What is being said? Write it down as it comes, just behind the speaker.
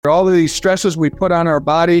all of these stresses we put on our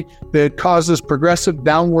body that causes progressive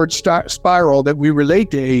downward spiral that we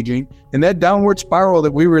relate to aging. And that downward spiral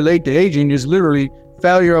that we relate to aging is literally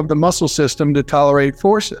failure of the muscle system to tolerate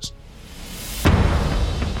forces.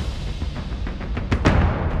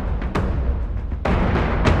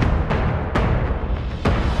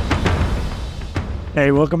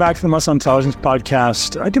 Hey, welcome back to the Muscle Intelligence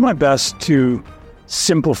Podcast. I do my best to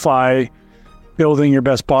simplify building your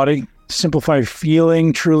best body, simplify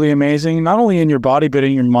feeling truly amazing, not only in your body, but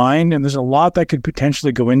in your mind. And there's a lot that could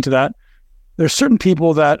potentially go into that. There's certain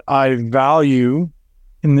people that I value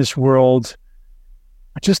in this world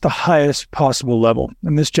at just the highest possible level.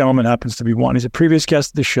 And this gentleman happens to be one. He's a previous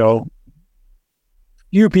guest of the show.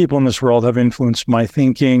 Few people in this world have influenced my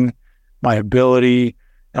thinking, my ability,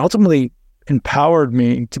 and ultimately empowered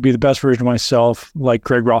me to be the best version of myself, like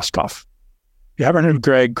Greg Roskopf. If you haven't heard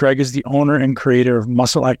of Greg is the owner and creator of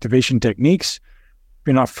Muscle Activation Techniques. If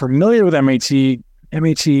you're not familiar with MAT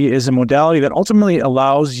is a modality that ultimately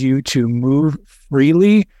allows you to move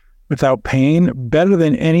freely without pain better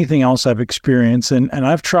than anything else I've experienced. And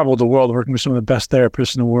I've traveled the world working with some of the best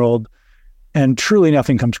therapists in the world, and truly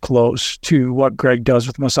nothing comes close to what Greg does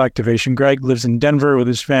with muscle activation. Greg lives in Denver with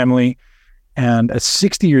his family, and at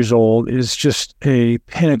 60 years old is just a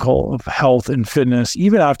pinnacle of health and fitness.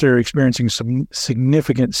 Even after experiencing some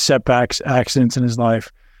significant setbacks, accidents in his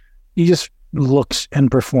life, he just looks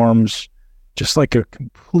and performs just like a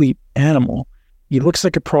complete animal. He looks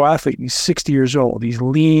like a pro athlete. He's 60 years old. He's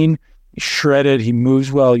lean, he's shredded, he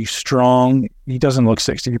moves well, he's strong. He doesn't look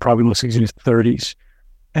 60. He probably looks like he's in his 30s.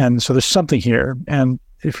 And so there's something here. And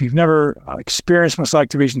if you've never experienced muscle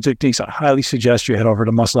activation techniques, I highly suggest you head over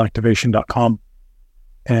to muscleactivation.com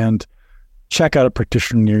and check out a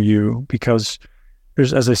practitioner near you, because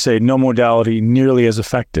there's, as I say, no modality nearly as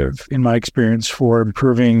effective in my experience for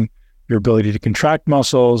improving your ability to contract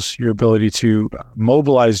muscles, your ability to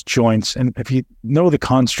mobilize joints. And if you know the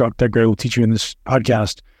construct that Greg will teach you in this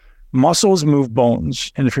podcast, muscles move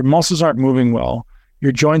bones. And if your muscles aren't moving well,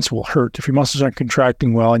 your joints will hurt. If your muscles aren't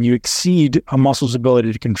contracting well and you exceed a muscle's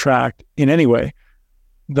ability to contract in any way,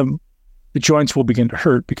 the joints will begin to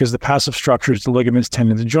hurt, because the passive structures, the ligaments,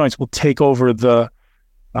 tendons, and joints will take over the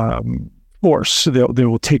force. So they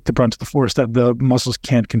will take the brunt of the force that the muscles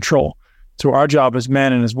can't control. So our job as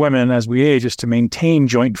men and as women, as we age, is to maintain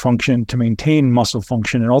joint function, to maintain muscle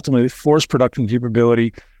function, and ultimately force production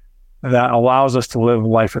capability that allows us to live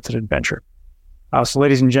life as an adventure. So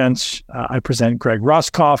ladies and gents, I present Greg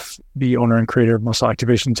Roskopf, the owner and creator of Muscle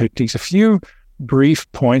Activation Techniques. A few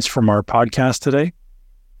brief points from our podcast today.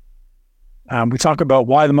 We talk about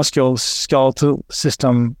why the musculoskeletal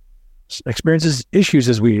system experiences issues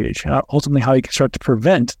as we age, and ultimately how you can start to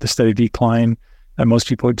prevent the steady decline that most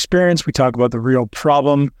people experience. We talk about the real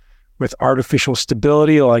problem with artificial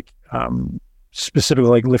stability, like specifically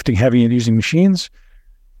like lifting heavy and using machines,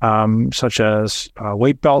 such as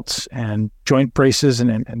weight belts and joint braces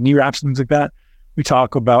and knee wraps and things like that. We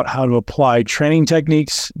talk about how to apply training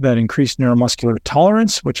techniques that increase neuromuscular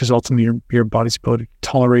tolerance, which is ultimately your body's ability to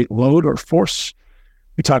tolerate load or force.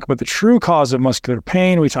 We talk about the true cause of muscular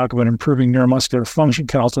pain. We talk about improving neuromuscular function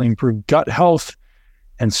can also improve gut health,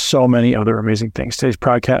 and so many other amazing things. Today's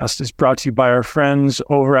podcast is brought to you by our friends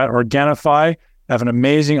over at Organifi. I have an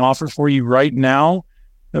amazing offer for you right now,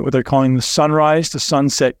 that what they're calling the Sunrise to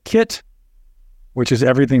Sunset Kit, which is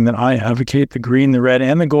everything that I advocate, the green, the red,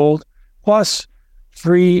 and the gold, plus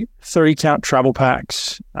free 30-count travel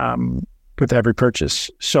packs with every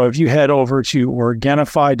purchase. So if you head over to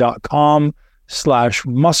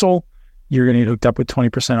Organifi.com/muscle, you're going to get hooked up with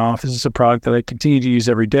 20% off. This is a product that I continue to use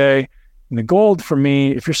every day. And the gold for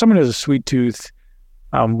me, if you're someone who has a sweet tooth,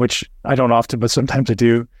 which I don't often, but sometimes I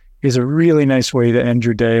do, is a really nice way to end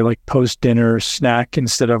your day, like post-dinner snack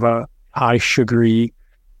instead of a high sugary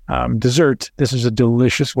dessert. This is a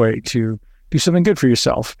delicious way to do something good for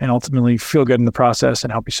yourself and ultimately feel good in the process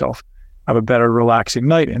and help yourself have a better relaxing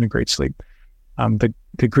night and a great sleep. The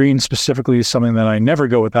green specifically is something that I never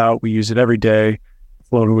go without. We use it every day,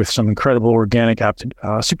 loaded with some incredible organic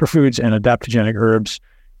superfoods and adaptogenic herbs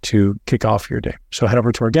to kick off your day. So head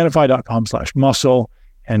over to Organifi.com/muscle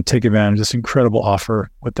and take advantage of this incredible offer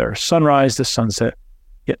with their Sunrise to Sunset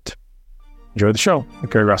Kit. Enjoy the show with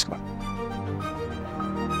Gary Roskopf.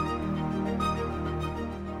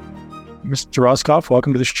 Mr. Roskopf,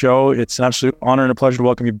 welcome to the show. It's an absolute honor and a pleasure to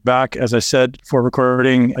welcome you back. As I said before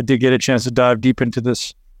recording, I did get a chance to dive deep into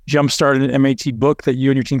this jump-started MAT book that you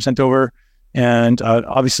and your team sent over, and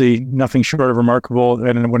obviously nothing short of remarkable,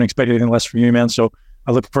 and I wouldn't expect anything less from you, man. So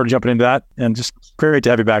I look forward to jumping into that, and just great to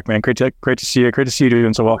have you back, man. Great to see you. Great to see you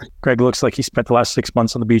doing so well. Greg looks like he spent the last 6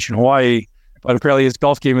 months on the beach in Hawaii, but apparently his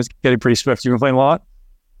golf game is getting pretty swift. You've been playing a lot?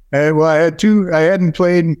 Well, I had two. I hadn't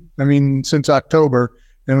played, since October.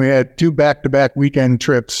 And we had 2 back-to-back weekend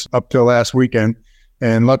trips up till last weekend.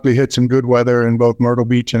 And luckily hit some good weather in both Myrtle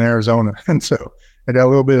Beach and Arizona. And so I got a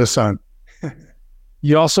little bit of sun.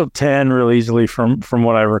 You also tan really easily from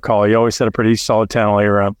what I recall. You always had a pretty solid tan all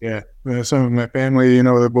year round. Yeah. Some of my family,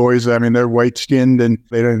 the boys, they're white-skinned and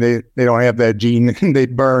they don't have that gene. They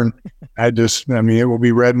burn. It will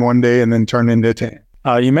be red one day and then turn into tan.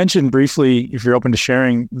 You mentioned briefly, if you're open to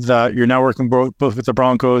sharing, that you're now working both with the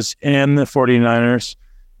Broncos and the 49ers.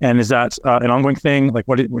 And is that an ongoing thing? Like,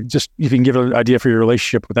 just if you can give an idea for your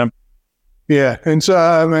relationship with them. Yeah. And so,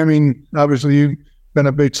 obviously you've been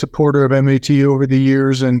a big supporter of MAT over the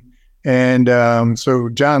years. And so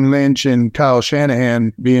John Lynch and Kyle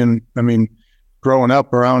Shanahan growing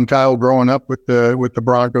up with the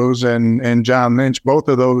Broncos and John Lynch, both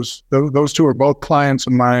of those two are both clients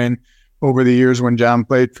of mine over the years when John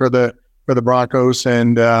played for the Broncos.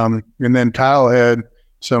 And then Kyle had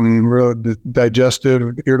some real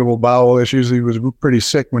digestive, irritable bowel issues. He was pretty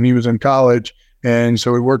sick when he was in college. And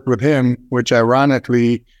so we worked with him, which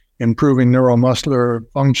ironically, improving neuromuscular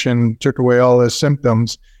function took away all his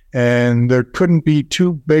symptoms. And there couldn't be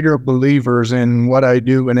two bigger believers in what I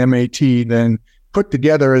do in MAT than put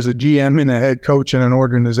together as a GM and a head coach in an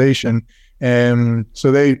organization. And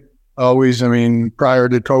so they always, prior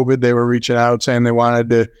to COVID, they were reaching out saying they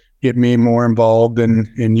wanted to get me more involved and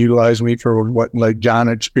utilize me for what like John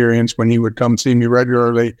experienced when he would come see me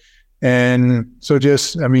regularly. And so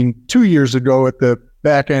 2 years ago at the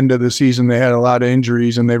back end of the season, they had a lot of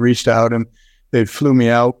injuries and they reached out and they flew me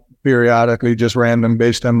out periodically, just random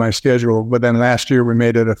based on my schedule. But then last year we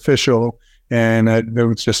made it official and it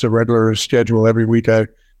was just a regular schedule. Every week I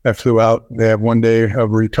flew out. They have one day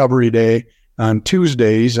of recovery day on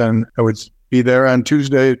Tuesdays, and I would be there on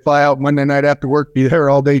Tuesday, fly out Monday night after work, be there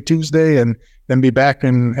all day Tuesday, and then be back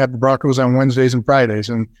and have the Broncos on Wednesdays and Fridays.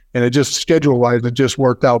 And it just schedule-wise, it just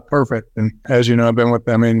worked out perfect. And as you know, I've been with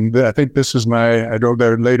them. I think this is I drove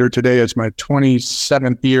there later today. It's my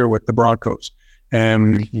 27th year with the Broncos.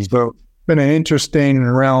 And so it's been an interesting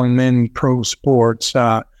realm in pro sports,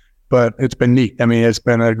 but it's been neat. It's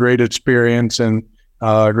been a great experience and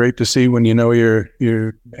great to see when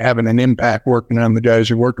you're having an impact working on the guys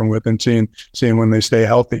you're working with and seeing when they stay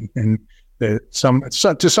healthy. And to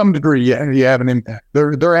some degree, you have an impact.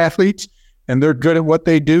 They're athletes and they're good at what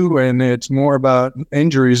they do, and it's more about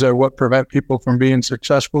injuries are what prevent people from being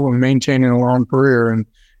successful and maintaining a long career.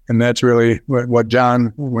 And that's really when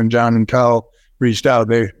John and Kyle reached out,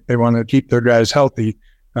 they want to keep their guys healthy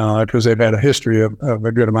because they've had a history of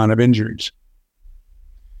a good amount of injuries.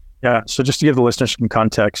 Yeah. So just to give the listeners some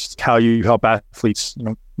context, how you help athletes,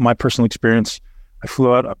 my personal experience, I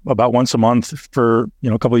flew out about once a month for,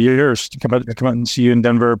 a couple of years to come out and see you in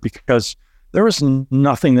Denver because there was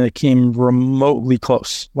nothing that came remotely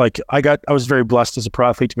close. Like I was very blessed as a pro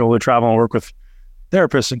athlete to be able to travel and work with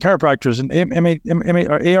therapists and chiropractors and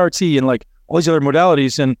ART and like all these other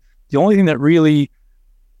modalities. And the only thing that really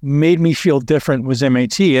made me feel different was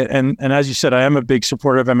MAT. And as you said, I am a big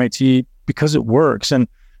supporter of MAT because it works. And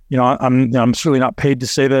I'm certainly not paid to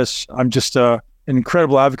say this. I'm just an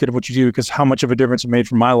incredible advocate of what you do because how much of a difference it made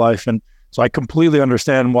for my life. And so I completely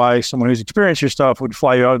understand why someone who's experienced your stuff would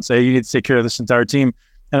fly you out and say, you need to take care of this entire team.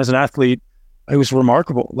 And as an athlete, it was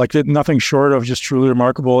remarkable. Like nothing short of just truly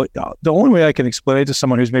remarkable. The only way I can explain it to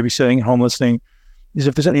someone who's maybe sitting at home listening is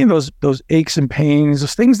if there's any of those aches and pains,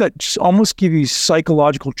 those things that just almost give you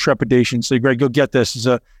psychological trepidation. So Greg, you'll get this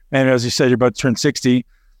as you said, you're about to turn 60.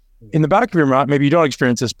 In the back of your mind, maybe you don't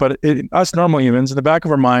experience this, but us normal humans, in the back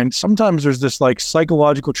of our mind, sometimes there's this like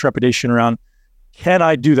psychological trepidation around, can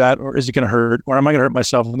I do that? Or is it going to hurt? Or am I going to hurt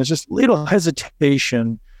myself? And there's just little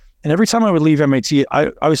hesitation. And every time I would leave MAT,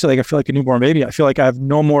 I feel like a newborn baby. I feel like I have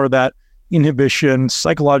no more of that inhibition,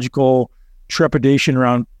 psychological trepidation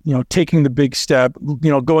around, taking the big step,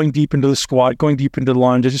 going deep into the squat, going deep into the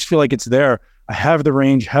lunge. I just feel like it's there. I have the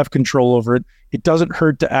range, have control over it. It doesn't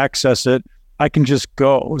hurt to access it. I can just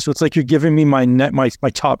go. So it's like you're giving me my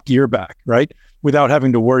top gear back, right? Without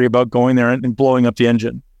having to worry about going there and blowing up the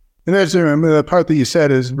engine. And that's the part that you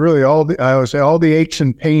said is really all the aches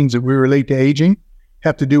and pains that we relate to aging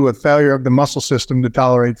have to do with failure of the muscle system to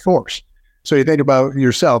tolerate force. So you think about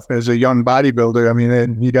yourself as a young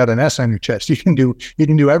bodybuilder. You got an S on your chest. You can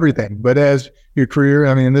do everything. But as your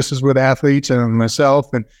career, this is with athletes and myself,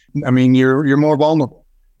 and you're more vulnerable.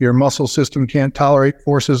 Your muscle system can't tolerate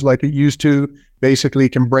forces like it used to, basically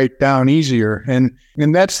can break down easier. And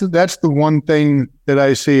that's the one thing that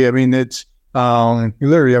I see.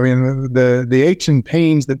 Literally, I mean, the aches and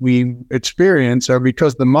pains that we experience are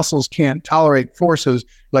because the muscles can't tolerate forces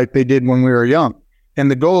like they did when we were young. And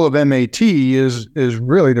the goal of MAT is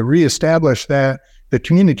really to reestablish the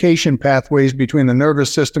communication pathways between the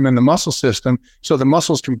nervous system and the muscle system, so the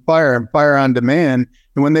muscles can fire on demand.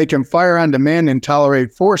 And when they can fire on demand and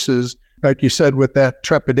tolerate forces, like you said, with that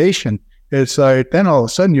trepidation, it's like, then all of a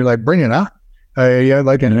sudden you're like, bring it on.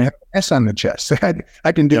 Like an S on the chest.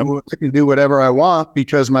 I can do whatever I want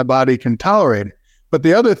because my body can tolerate it. But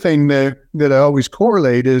the other thing that I always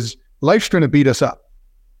correlate is life's going to beat us up.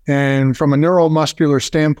 And from a neuromuscular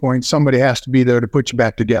standpoint, somebody has to be there to put you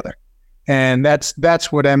back together. And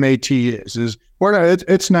that's what MAT is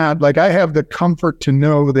it's not like I have the comfort to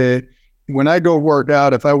know that when I go work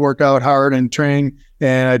out, if I work out hard and train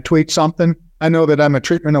and I tweak something, I know that I'm a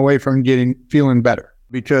treatment away from feeling better.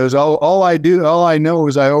 Because all I know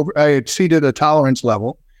is I exceeded a tolerance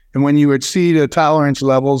level. And when you exceed a tolerance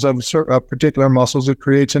levels of particular muscles, it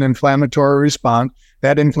creates an inflammatory response.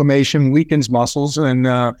 That inflammation weakens muscles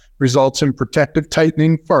and results in protective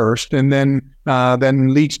tightening first, and then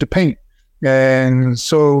leads to pain. And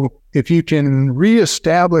so if you can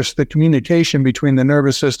reestablish the communication between the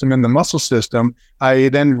nervous system and the muscle system, I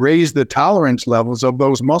then raise the tolerance levels of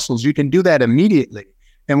those muscles. You can do that immediately.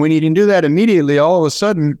 And when you can do that immediately, all of a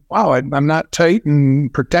sudden, wow, I'm not tight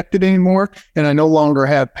and protected anymore, and I no longer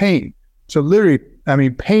have pain. So literally, I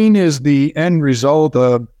mean, pain is the end result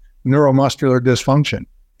of neuromuscular dysfunction.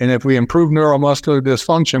 And if we improve neuromuscular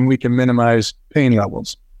dysfunction, we can minimize pain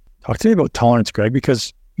levels. Talk to me about tolerance, Greg,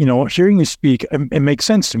 because, hearing you speak, it makes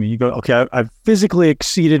sense to me. You go, okay, I've physically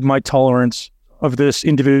exceeded my tolerance of this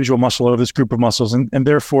individual muscle or this group of muscles, and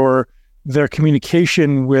therefore their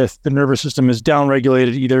communication with the nervous system is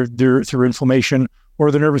downregulated either through inflammation, or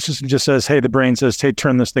the nervous system just says, hey, the brain says, hey,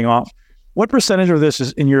 turn this thing off. What percentage of this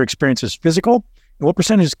is, in your experience, is physical, and what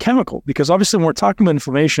percentage is chemical? Because obviously when we're talking about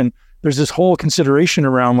inflammation, there's this whole consideration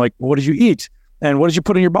around like, what did you eat? And what did you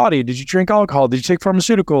put in your body? Did you drink alcohol? Did you take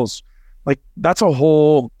pharmaceuticals? Like, that's a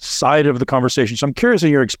whole side of the conversation. So I'm curious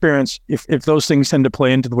in your experience, if those things tend to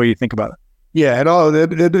play into the way you think about it. Yeah,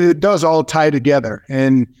 it does all tie together.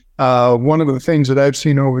 And one of the things that I've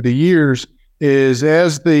seen over the years is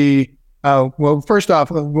as first off,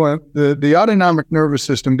 the autonomic nervous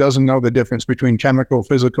system doesn't know the difference between chemical,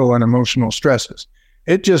 physical, and emotional stresses.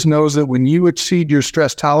 It just knows that when you exceed your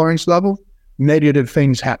stress tolerance level, negative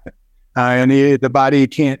things happen. And the body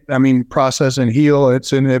can't, process and heal.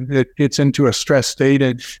 It gets into a stress state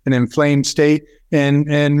and an inflamed state.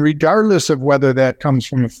 And regardless of whether that comes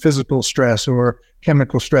from a physical stress or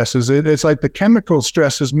chemical stresses, it's like the chemical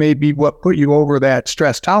stresses may be what put you over that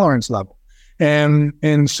stress tolerance level.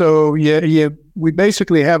 And so we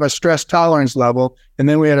basically have a stress tolerance level, and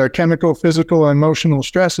then we had our chemical, physical, and emotional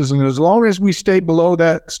stresses. And as long as we stay below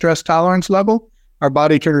that stress tolerance level, our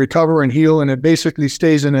body can recover and heal, and it basically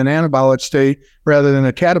stays in an anabolic state rather than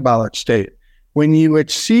a catabolic state. When you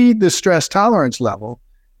exceed the stress tolerance level,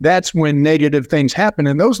 that's when negative things happen.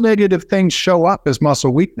 And those negative things show up as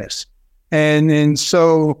muscle weakness. And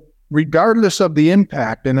so regardless of the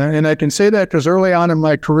impact, and I can say that because early on in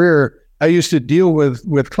my career, I used to deal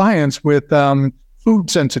with clients with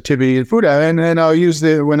food sensitivity and food. And I'll use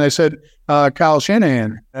when I said Kyle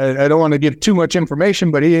Shanahan, I don't want to give too much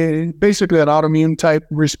information, but he basically had an autoimmune type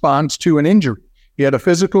response to an injury. He had a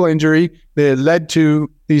physical injury that led to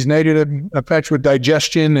these negative effects with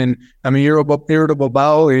digestion and irritable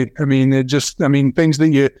bowel. Things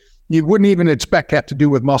that you wouldn't even expect have to do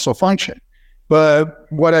with muscle function. But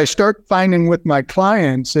what I start finding with my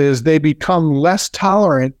clients is they become less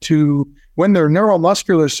tolerant to, when their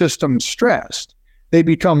neuromuscular system's stressed, they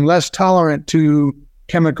become less tolerant to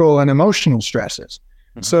chemical and emotional stresses.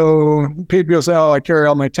 Mm-hmm. So people say, oh, I carry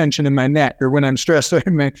all my tension in my neck, or when I'm stressed,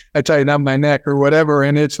 I tighten up my neck or whatever.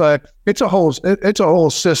 And it's like, it's a whole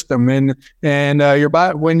system. And your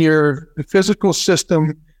body, when your physical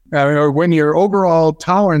system, or when your overall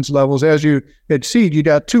tolerance levels, as you exceed, you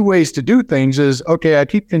got two ways to do things is, okay, I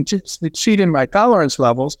keep exceeding my tolerance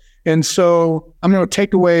levels. And so I'm going to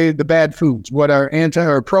take away the bad foods, what are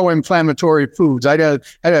or pro-inflammatory foods. I got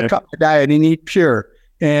to cut my diet and eat pure.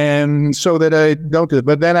 And so that I don't do it,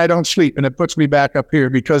 but then I don't sleep and it puts me back up here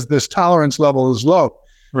because this tolerance level is low.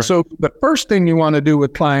 Right. So the first thing you want to do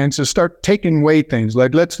with clients is start taking away things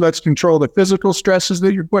like let's control the physical stresses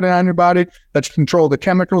that you're putting on your body. Let's control the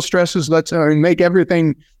chemical stresses. Let's make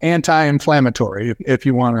everything anti-inflammatory, if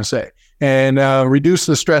you want to say, and reduce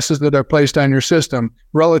the stresses that are placed on your system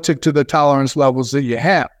relative to the tolerance levels that you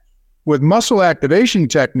have. With muscle activation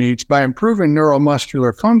techniques, by improving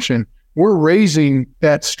neuromuscular function, we're raising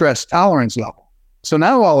that stress tolerance level. And so So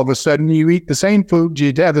now all of a sudden you eat the same food,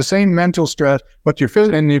 you have the same mental stress, but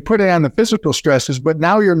and you put it on the physical stresses, but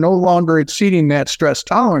now you're no longer exceeding that stress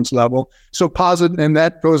tolerance level. So positive, and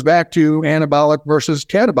that goes back to anabolic versus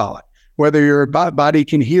catabolic, whether your body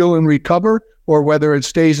can heal and recover or whether it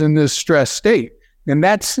stays in this stress state. And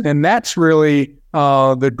that's really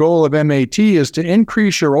the goal of MAT, is to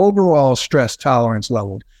increase your overall stress tolerance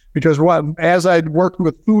level. Because as I'd worked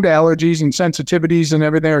with food allergies and sensitivities and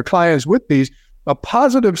everything, our clients with these, a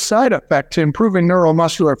positive side effect to improving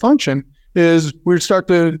neuromuscular function is we start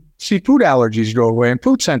to see food allergies go away and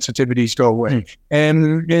food sensitivities go away.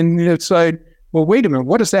 And it's like, well, wait a minute,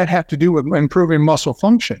 what does that have to do with improving muscle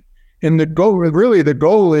function? And the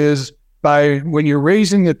goal is when you're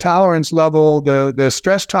raising the tolerance level, the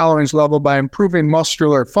stress tolerance level by improving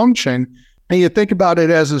muscular function, and you think about it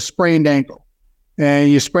as a sprained ankle. And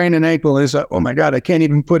you sprain an ankle, is oh my God, I can't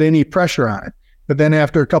even put any pressure on it. But then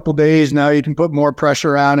after a couple of days, now you can put more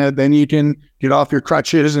pressure on it. Then you can get off your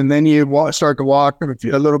crutches, and then you start to walk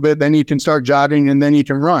a little bit. Then you can start jogging, and then you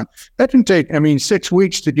can run. That can take, 6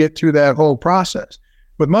 weeks to get through that whole process.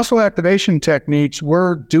 With muscle activation techniques,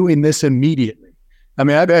 we're doing this immediately. I've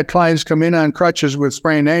had clients come in on crutches with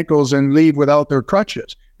sprained ankles and leave without their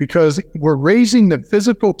crutches, because we're raising the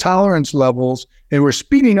physical tolerance levels and we're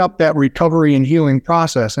speeding up that recovery and healing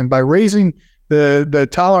process. And by raising the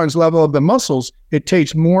tolerance level of the muscles, it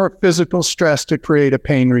takes more physical stress to create a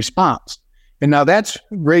pain response. And now that's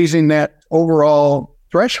raising that overall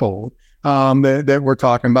threshold that we're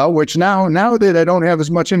talking about, which now that I don't have as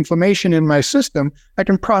much inflammation in my system, I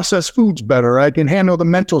can process foods better. I can handle the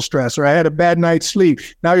mental stress, or I had a bad night's sleep.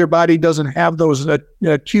 Now your body doesn't have those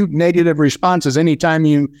acute negative responses anytime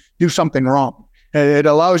you do something wrong.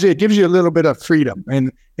 It gives you a little bit of freedom.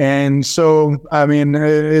 And so,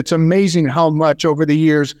 it's amazing how much over the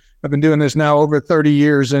years, I've been doing this now over 30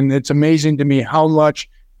 years, and it's amazing to me how much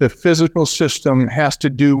the physical system has to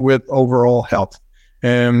do with overall health.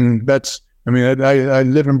 And I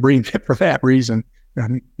live and breathe it for that reason.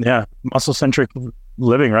 Yeah, muscle-centric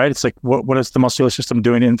living, right? It's like, what is the muscular system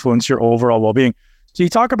doing to influence your overall well-being? So you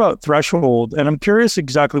talk about threshold, and I'm curious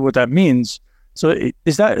exactly what that means. So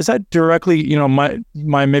is that directly,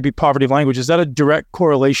 my maybe poverty of language, is that a direct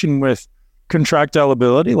correlation with contractile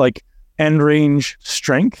ability, like end range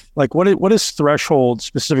strength? Like what is threshold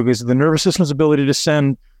specifically? Is it the nervous system's ability to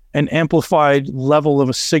send an amplified level of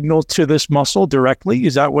a signal to this muscle directly?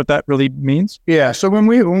 Is that what that really means? Yeah. So when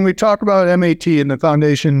we talk about MAT and the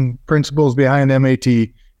foundation principles behind MAT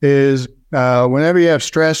is whenever you have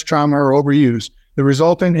stress, trauma, or overuse, the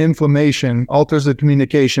resultant inflammation alters the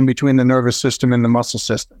communication between the nervous system and the muscle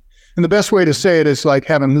system. And the best way to say it is like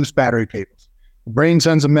having loose battery cables. The brain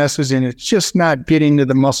sends a message and it's just not getting to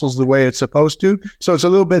the muscles the way it's supposed to. So it's a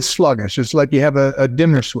little bit sluggish. It's like you have a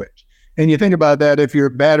dimmer switch. And you think about that, if your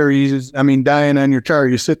battery is, dying on your car,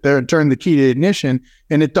 you sit there and turn the key to ignition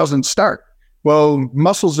and it doesn't start. Well,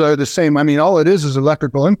 muscles are the same. All it is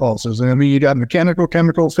electrical impulses. You got mechanical,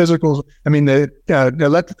 chemical, physical. The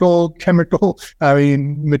electrical, chemical,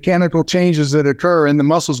 mechanical changes that occur in the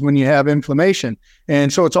muscles when you have inflammation.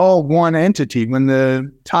 And so it's all one entity. When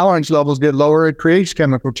the tolerance levels get lower, it creates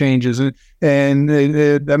chemical changes.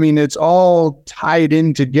 It's all tied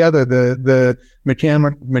in together, the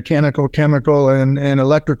mechanical, chemical, and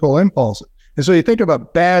electrical impulses. And so you think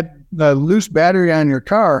about loose battery on your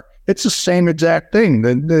car, it's the same exact thing.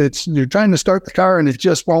 You're trying to start the car and it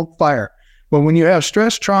just won't fire. But when you have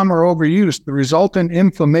stress, trauma, or overuse, the resultant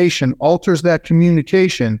inflammation alters that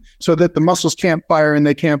communication so that the muscles can't fire and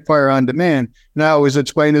they can't fire on demand. And I always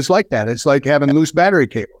explain it's like that. It's like having loose battery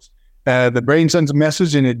cables. The brain sends a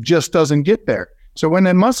message and it just doesn't get there. So when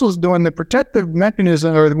the muscle's doing the protective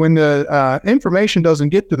mechanism, or when the information doesn't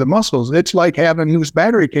get to the muscles, it's like having loose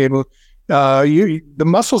battery cable. The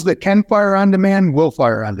muscles that can fire on demand will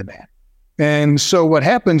fire on demand. And so what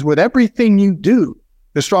happens with everything you do,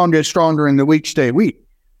 the strong get stronger and the weak stay weak.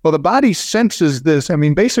 Well, the body senses this.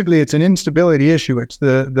 Basically it's an instability issue. It's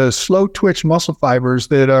the slow twitch muscle fibers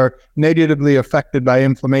that are negatively affected by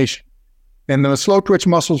inflammation. And the slow twitch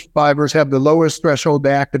muscle fibers have the lowest threshold to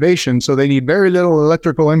activation, so they need very little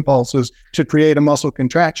electrical impulses to create a muscle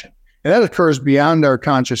contraction. And that occurs beyond our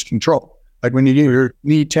conscious control. Like when you do your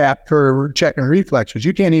knee tap for checking reflexes,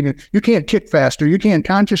 you can't kick faster. You can't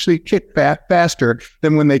consciously kick faster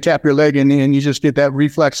than when they tap your leg and you just get that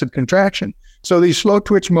reflexive contraction. So these slow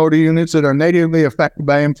twitch motor units that are negatively affected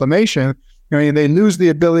by inflammation, they lose the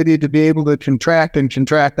ability to be able to contract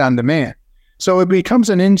on demand. So it becomes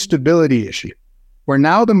an instability issue where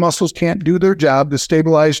now the muscles can't do their job to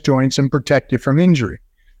stabilize joints and protect you from injury.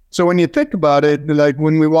 So when you think about it, like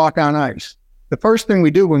when we walk on ice, the first thing we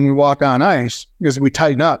do when we walk on ice is we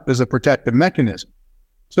tighten up as a protective mechanism.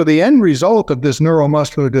 So the end result of this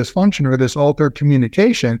neuromuscular dysfunction or this altered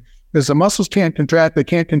communication is the muscles can't contract, they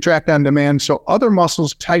can't contract on demand, so other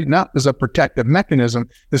muscles tighten up as a protective mechanism,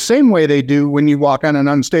 the same way they do when you walk on an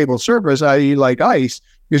unstable surface, i.e. like ice,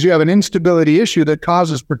 because you have an instability issue that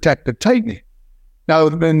causes protective tightening. Now,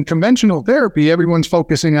 in conventional therapy, everyone's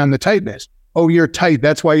focusing on the tightness. Oh, you're tight,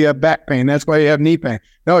 that's why you have back pain, that's why you have knee pain.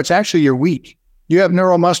 No, it's actually you're weak. You have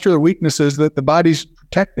neuromuscular weaknesses that the body's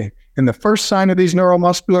protecting. And the first sign of these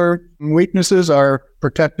neuromuscular weaknesses are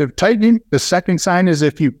protective tightening. The second sign is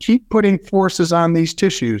if you keep putting forces on these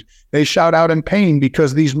tissues, they shout out in pain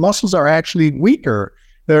because these muscles are actually weaker.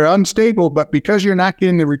 They're unstable, but because you're not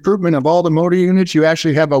getting the recruitment of all the motor units, you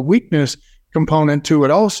actually have a weakness component to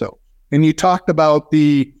it also. And you talked about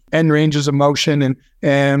the end ranges of motion,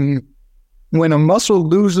 and when a muscle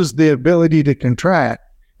loses the ability to contract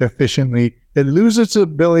efficiently, it loses its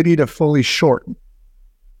ability to fully shorten.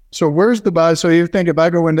 So where's the body? So you think if I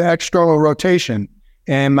go into external rotation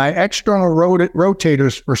and my external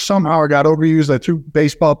rotators for somehow got overused, I threw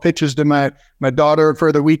baseball pitches to my daughter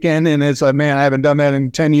for the weekend, and it's like, man, I haven't done that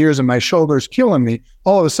in 10 years and my shoulder's killing me.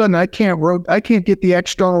 All of a sudden, I can't get the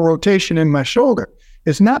external rotation in my shoulder.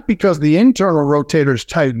 It's not because the internal rotators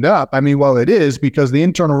tightened up. I mean, well, it is because the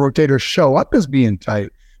internal rotators show up as being tight,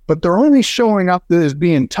 but they're only showing up as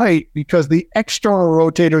being tight because the external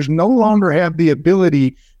rotators no longer have the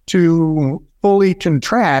ability to fully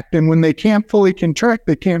contract. And when they can't fully contract,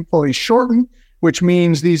 they can't fully shorten, which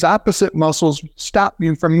means these opposite muscles stop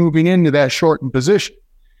you from moving into that shortened position.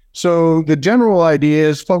 So the general idea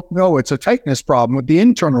is, no, it's a tightness problem with the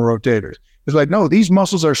internal rotators. It's like, no, these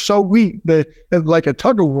muscles are so weak that like a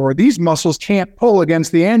tug of war, these muscles can't pull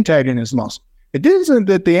against the antagonist muscle. It isn't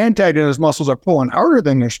that the antagonist muscles are pulling harder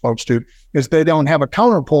than they're supposed to, it's they don't have a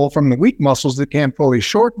counter pull from the weak muscles that can't fully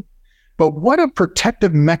shorten. But what a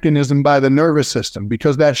protective mechanism by the nervous system,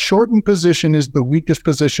 because that shortened position is the weakest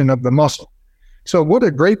position of the muscle. So what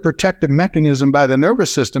a great protective mechanism by the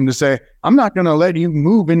nervous system to say, I'm not going to let you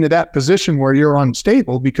move into that position where you're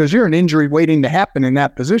unstable because you're an injury waiting to happen in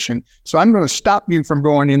that position. So I'm going to stop you from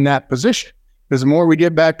going in that position. Because the more we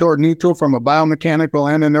get back toward neutral from a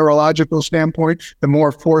biomechanical and a neurological standpoint, the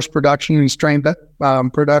more force production and strength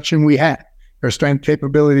production we have, or strength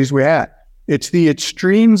capabilities we have. It's the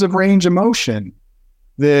extremes of range of motion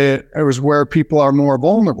that is where people are more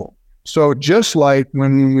vulnerable. So just like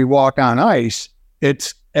when we walk on ice,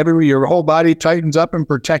 it's your whole body tightens up and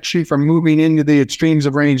protects you from moving into the extremes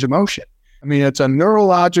of range of motion. I mean, it's a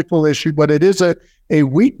neurological issue, but it is a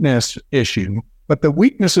weakness issue. But the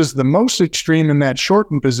weakness is the most extreme in that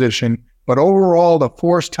shortened position. But overall, the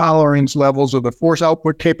force tolerance levels or the force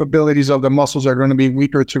output capabilities of the muscles are going to be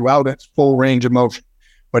weaker throughout its full range of motion.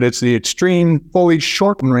 But it's the extreme, fully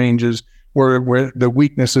shortened ranges where the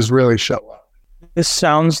weaknesses really show up. This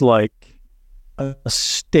sounds like a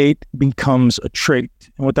state becomes a trait.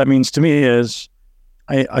 And what that means to me is,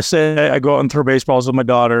 I say I go out and throw baseballs with my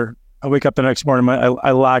daughter. I wake up the next morning,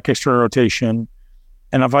 I lack external rotation.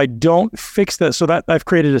 And if I don't fix that, so that I've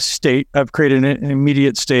created a state, I've created an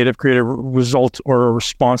immediate state, I've created a result or a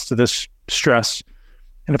response to this stress.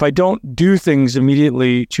 And if I don't do things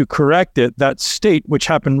immediately to correct it, that state, which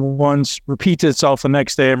happened once, repeats itself the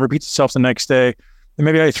next day and repeats itself the next day. And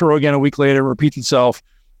maybe I throw again a week later, repeats itself.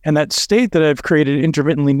 And that state that I've created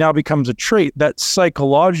intermittently now becomes a trait that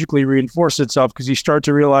psychologically reinforces itself because you start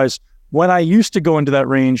to realize when I used to go into that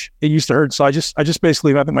range, it used to hurt. So I just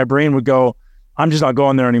basically, I think my brain would go, I'm just not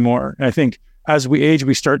going there anymore. And I think as we age,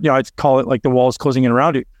 we start, I'd call it like the walls closing in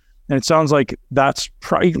around you. And it sounds like that's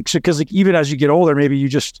probably because like even as you get older, maybe you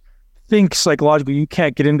just think psychologically you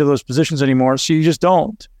can't get into those positions anymore. So you just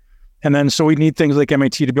don't. And then so we need things like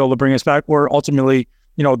MAT to be able to bring us back where ultimately,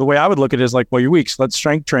 the way I would look at it is like, well, you're weak, so let's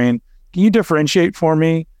strength train. Can you differentiate for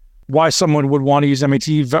me why someone would want to use MAT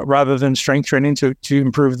rather than strength training to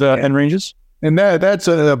improve the end ranges? And that's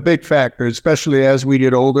a big factor, especially as we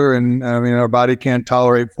get older and our body can't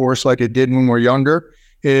tolerate force like it did when we're younger.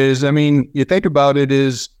 You think about it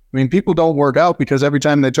people don't work out because every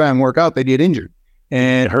time they try and work out, they get injured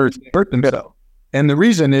and hurt themselves. And the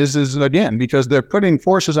reason is again, because they're putting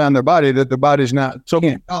forces on their body that the body's not. So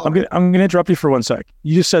I'm going to interrupt you for 1 sec.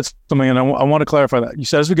 You just said something and I want to clarify that. You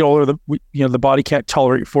said as we get older, the body can't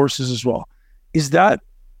tolerate forces as well. Is that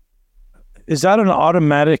an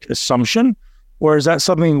automatic assumption? Or is that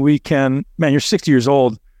something we can, you're 60 years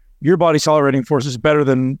old, your body's tolerating forces better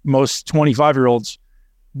than most 25-year-olds.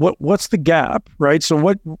 What's the gap, right?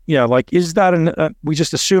 So is that we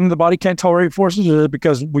just assume the body can't tolerate forces, or is it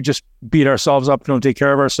because we just beat ourselves up, don't take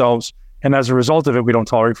care of ourselves, and as a result of it, we don't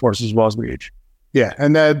tolerate forces as well as we age? Yeah,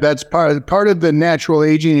 and that's part of the natural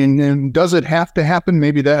aging. And does it have to happen?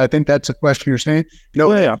 Maybe I think that's a question you're saying.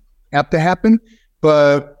 No, Yeah. have to happen,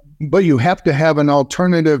 but you have to have an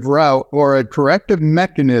alternative route or a corrective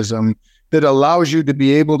mechanism that allows you to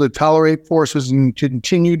be able to tolerate forces and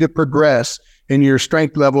continue to progress in your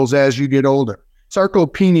strength levels as you get older.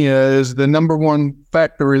 Sarcopenia is the number one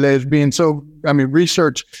factor related to being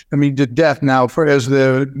research, to death now as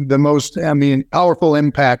the most, powerful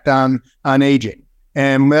impact on aging.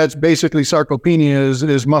 And that's basically sarcopenia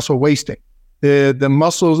is muscle wasting. The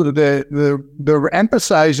muscles, the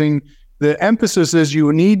emphasizing, the emphasis is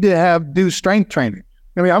you need to do strength training.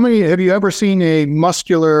 How many, have you ever seen a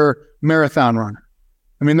muscular marathon runner?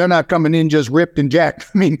 They're not coming in just ripped and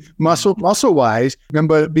jacked. Muscle wise,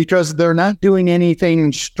 but because they're not doing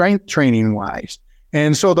anything strength training wise.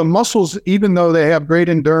 And so the muscles, even though they have great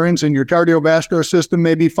endurance and your cardiovascular system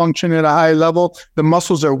may be functioning at a high level, the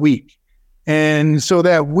muscles are weak. And so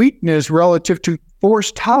that weakness relative to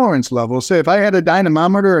force tolerance levels. So if I had a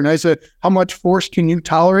dynamometer and I said, how much force can you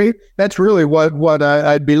tolerate? That's really what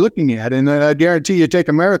I'd be looking at. And I guarantee you take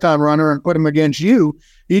a marathon runner and put them against you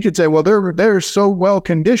could say, well, they're so well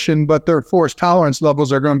conditioned, but their force tolerance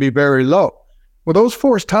levels are going to be very low. Well, those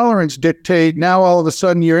force tolerance dictate now all of a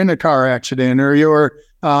sudden you're in a car accident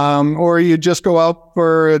or you just go out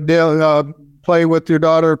for play with your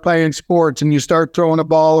daughter playing sports and you start throwing a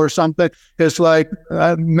ball or something. It's like,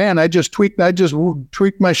 I just tweaked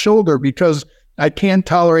my shoulder because I can't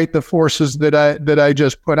tolerate the forces that I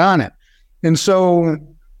just put on it. And so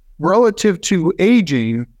relative to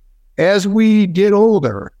aging, as we get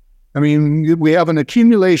older, we have an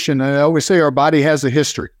accumulation. I always say our body has a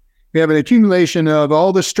history. We have an accumulation of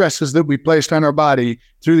all the stresses that we placed on our body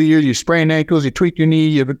through the years. You sprain ankles, you tweak your knee,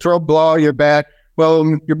 you throw a blow your back.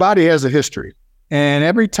 Well, your body has a history. And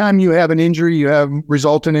every time you have an injury, you have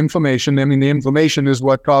resultant inflammation. The inflammation is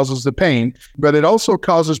what causes the pain, but it also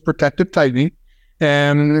causes protective tightening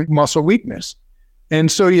and muscle weakness.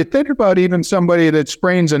 And so you think about even somebody that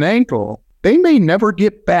sprains an ankle, they may never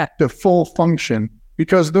get back to full function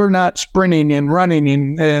because they're not sprinting and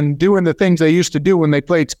running and doing the things they used to do when they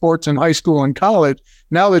played sports in high school and college.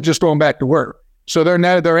 Now they're just going back to work. So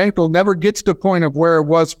their ankle never gets to the point of where it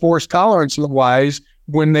was force tolerance wise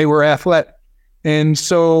when they were athletic. And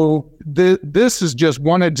so this is just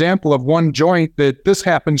one example of one joint that this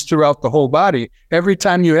happens throughout the whole body. Every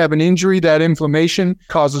time you have an injury, that inflammation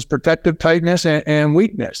causes protective tightness and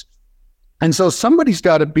weakness. And so somebody's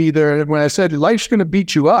got to be there. When I said life's going to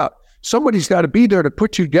beat you up, somebody's got to be there to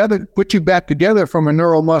put you back together from a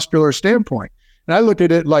neuromuscular standpoint. And I look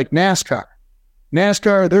at it like NASCAR.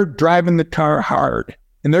 NASCAR, they're driving the car hard.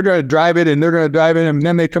 And they're going to drive it, and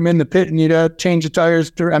then they come in the pit, and you got to change the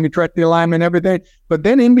tires, correct the alignment, everything. But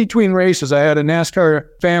then in between races, I had a NASCAR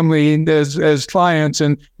family as clients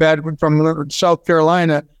and from South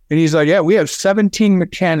Carolina, and he's like, yeah, we have 17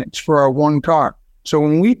 mechanics for our one car. So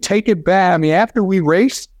when we take it back, after we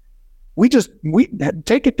race, we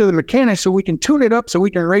take it to the mechanic so we can tune it up so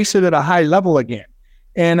we can race it at a high level again.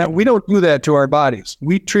 And we don't do that to our bodies.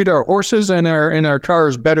 We treat our horses and our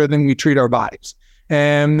cars better than we treat our bodies.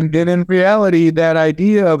 And in reality, that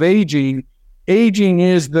idea of aging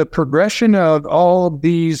is the progression of all of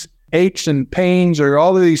these aches and pains or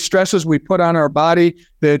all of these stresses we put on our body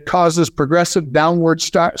that causes progressive downward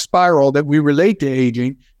spiral that we relate to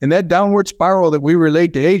aging. And that downward spiral that we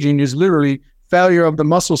relate to aging is literally failure of the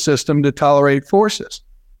muscle system to tolerate forces.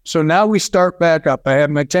 So now we start back up. I have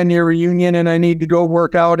my 10-year reunion and I need to go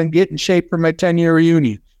work out and get in shape for my 10-year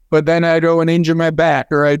reunion. But then I go and injure my back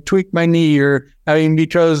or I tweak my knee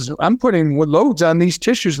because I'm putting loads on these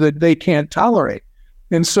tissues that they can't tolerate.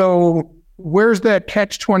 And so where's that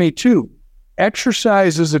catch-22?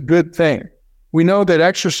 Exercise is a good thing. We know that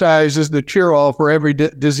exercise is the cure-all for every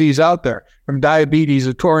disease out there, from diabetes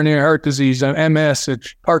to coronary heart disease, MS, and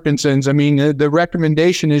Parkinson's. The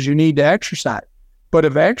recommendation is you need to exercise. But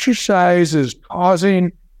if exercise is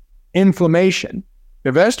causing inflammation,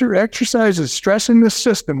 if exercise is stressing the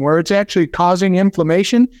system where it's actually causing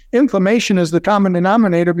inflammation is the common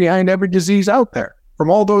denominator behind every disease out there. From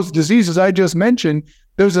all those diseases I just mentioned,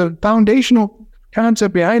 there's a foundational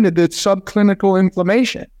concept behind it that's subclinical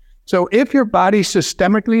inflammation. So if your body's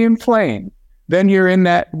systemically inflamed, then you're in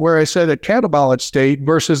that, where I said, a catabolic state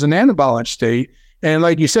versus an anabolic state. And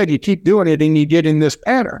like you said, you keep doing it and you get in this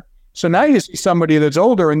pattern. So now you see somebody that's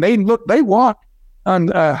older and they walk on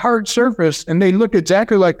a hard surface and they look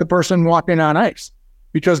exactly like the person walking on ice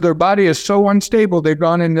because their body is so unstable. They've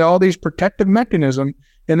gone into all these protective mechanisms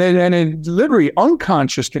And it's literally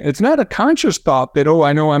unconscious. It's not a conscious thought that, oh,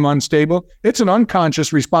 I know I'm unstable. It's an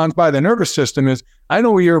unconscious response by the nervous system is, I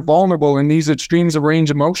know you're vulnerable in these extremes of range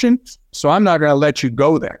of motion, so I'm not going to let you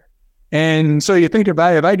go there. And so you think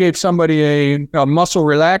about it, if I gave somebody a muscle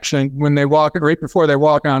relaxant when they walk, right before they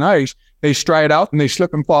walk on ice, they stride out and they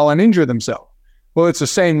slip and fall and injure themselves. Well, it's the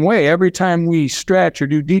same way. Every time we stretch or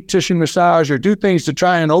do deep tissue massage or do things to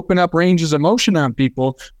try and open up ranges of motion on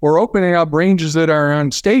people, we're opening up ranges that are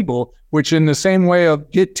unstable, which in the same way of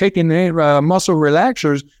taking muscle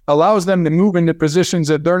relaxers allows them to move into positions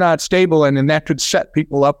that they're not stable in, and that could set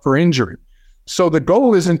people up for injury. So the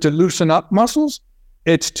goal isn't to loosen up muscles.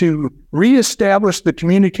 It's to reestablish the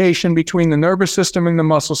communication between the nervous system and the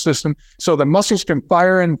muscle system so the muscles can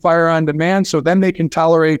fire and fire on demand, so then they can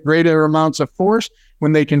tolerate greater amounts of force.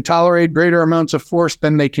 When they can tolerate greater amounts of force,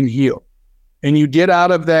 then they can heal. And you get out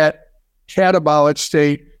of that catabolic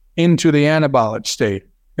state into the anabolic state.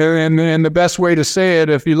 And the best way to say it,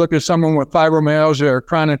 if you look at someone with fibromyalgia or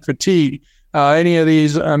chronic fatigue, any of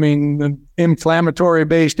these,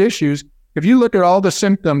 inflammatory-based issues, if you look at all the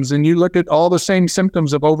symptoms and you look at all the same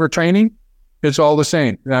symptoms of overtraining, it's all the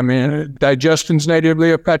same. Digestion's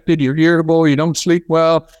negatively affected, you're irritable, you don't sleep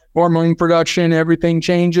well, hormone production, everything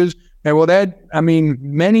changes. And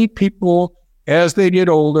many people, as they get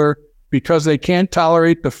older, because they can't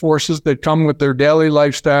tolerate the forces that come with their daily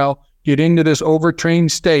lifestyle, get into this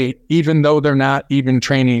overtrained state, even though they're not even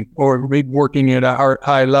training or working at a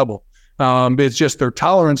high level. It's just their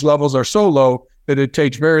tolerance levels are so low that it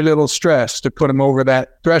takes very little stress to put them over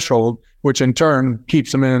that threshold, which in turn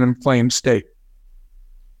keeps them in an inflamed state.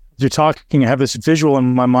 As you're talking, I have this visual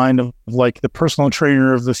in my mind of like the personal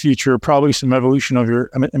trainer of the future, probably some evolution of your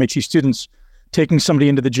MAT students, taking somebody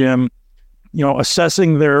into the gym,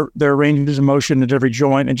 assessing their ranges of motion at every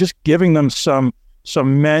joint and just giving them some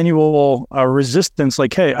manual resistance,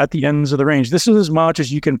 like, hey, at the ends of the range, this is as much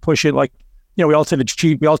as you can push it. Like, we all tend to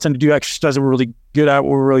cheat. We all tend to do exercise that we're really good at,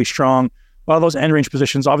 we're really strong. A lot of those end range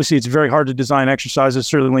positions, obviously it's very hard to design exercises,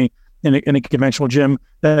 certainly in a conventional gym,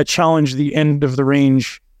 that challenge the end of the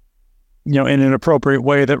range, in an appropriate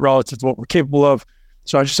way that relative to what we're capable of.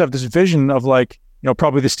 So I just have this vision of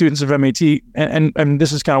probably the students of MAT, and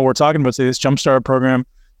this is kind of what we're talking about today, this Jumpstart program,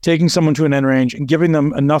 taking someone to an end range and giving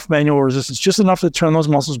them enough manual resistance, just enough to turn those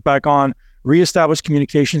muscles back on, reestablish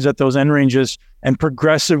communications at those end ranges, and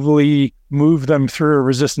progressively move them through a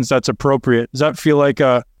resistance that's appropriate. Does that feel like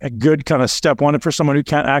a good kind of step one for someone who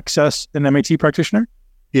can't access an MAT practitioner?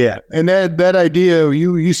 Yeah. And that idea,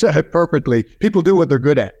 you said it perfectly. People do what they're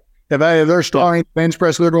good at. If they're strong in bench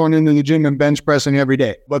press, they're going into the gym and bench pressing every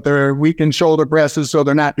day, but they're weak in shoulder presses, so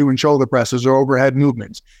they're not doing shoulder presses or overhead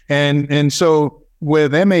movements. And so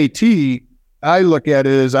with MAT, I look at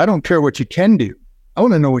it as, I don't care what you can do. I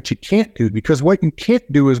want to know what you can't do, because what you can't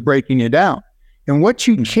do is breaking you down. And what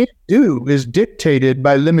you can't do is dictated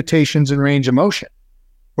by limitations in range of motion.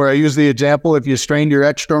 Where I use the example, if you strained your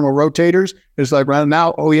external rotators, it's like right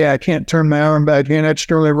now, I can't turn my arm back, I can't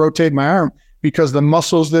externally rotate my arm because the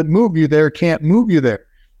muscles that move you there can't move you there.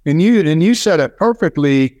 And you said it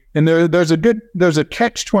perfectly. And there's a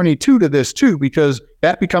catch-22 to this too, because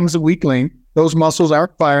that becomes a weak link. Those muscles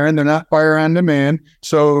aren't firing. They're not fire on demand.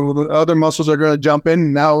 So the other muscles are going to jump in.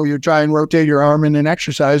 And now you try and rotate your arm in an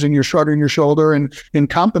exercise and you're shrugging your shoulder and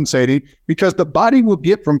compensating, because the body will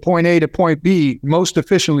get from point A to point B most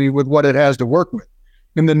efficiently with what it has to work with.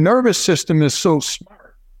 And the nervous system is so smart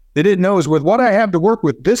that it knows, with what I have to work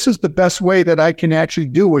with, this is the best way that I can actually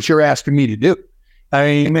do what you're asking me to do.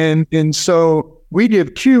 And so we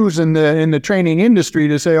give cues in the training industry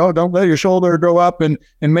to say, oh, don't let your shoulder go up and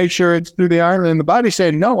make sure it's through the arm. And the body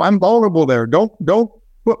saying, no, I'm vulnerable there. Don't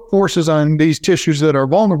put forces on these tissues that are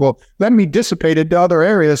vulnerable. Let me dissipate it to other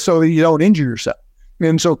areas so that you don't injure yourself.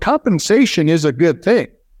 And so compensation is a good thing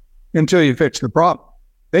until you fix the problem.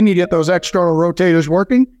 Then you get those external rotators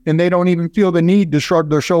working, and they don't even feel the need to shrug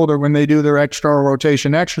their shoulder when they do their external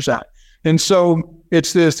rotation exercise. And so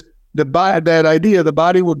it's that idea, the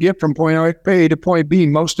body will get from point A to point B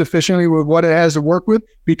most efficiently with what it has to work with,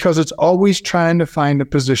 because it's always trying to find a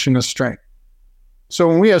position of strength. So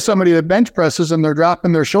when we have somebody that bench presses and they're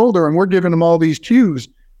dropping their shoulder and we're giving them all these cues,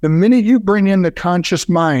 the minute you bring in the conscious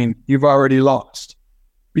mind, you've already lost,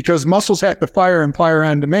 because muscles have to fire and fire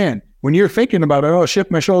on demand. When you're thinking about it, shift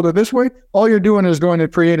my shoulder this way, all you're doing is going to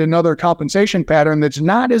create another compensation pattern that's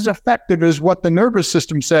not as effective as what the nervous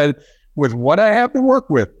system said, with what I have to work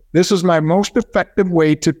with. This is my most effective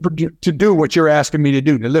way to do what you're asking me to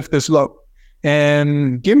do, to lift this load.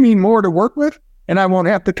 And give me more to work with, and I won't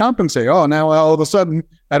have to compensate. Now all of a sudden,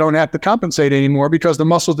 I don't have to compensate anymore, because the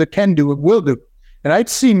muscles that can do it will do. And I'd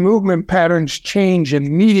see movement patterns change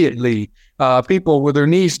immediately. People with their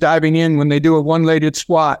knees diving in when they do a one-legged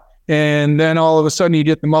squat. And then all of a sudden you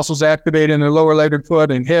get the muscles activated in their lower legged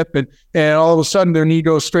foot and hip. And all of a sudden their knee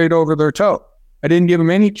goes straight over their toe. I didn't give them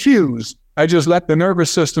any cues. I just let the nervous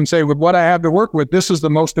system say, with what I have to work with, this is the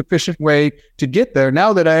most efficient way to get there.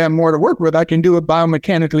 Now that I have more to work with, I can do it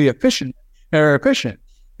biomechanically efficient.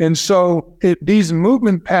 And so these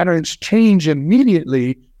movement patterns change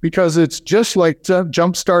immediately because it's just like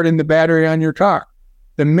jump starting the battery on your car.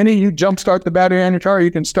 The minute you jump start the battery on your car,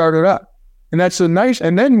 you can start it up. And that's and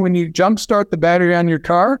then when you jump start the battery on your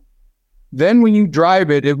car, then when you drive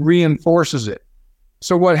it, it reinforces it.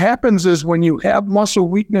 So what happens is when you have muscle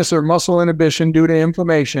weakness or muscle inhibition due to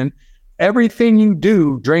inflammation, everything you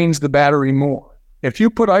do drains the battery more. If you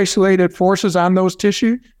put isolated forces on those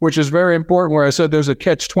tissue, which is very important, where I said there's a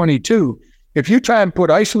catch-22, if you try and put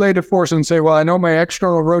isolated force and say, well, I know my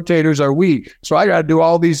external rotators are weak, so I got to do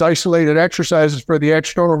all these isolated exercises for the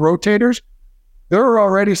external rotators, they're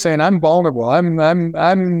already saying I'm vulnerable.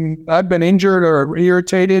 I've been injured or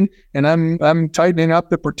irritated, and I'm tightening up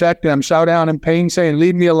to protect, and I'm shouting out in pain, saying,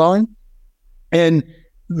 leave me alone. And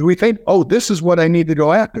we think, oh, this is what I need to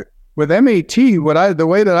go after. With MAT, the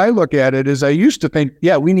way that I look at it is I used to think,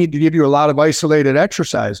 yeah, we need to give you a lot of isolated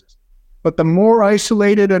exercises. But the more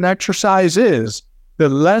isolated an exercise is, the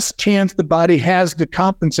less chance the body has to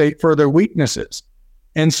compensate for their weaknesses.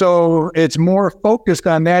 And so it's more focused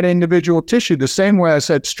on that individual tissue. The same way I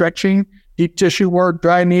said stretching, deep tissue work,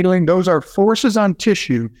 dry needling, those are forces on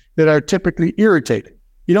tissue that are typically irritated.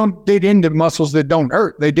 You don't dig into muscles that don't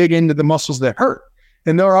hurt. They dig into the muscles that hurt.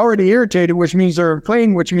 And they're already irritated, which means they're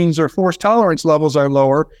inflamed, which means their force tolerance levels are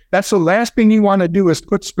lower. That's the last thing you want to do, is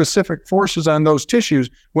put specific forces on those tissues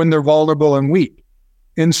when they're vulnerable and weak.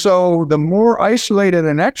 And so the more isolated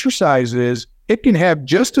an exercise is, it can have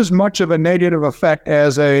just as much of a negative effect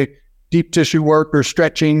as a deep tissue work or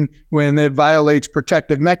stretching when it violates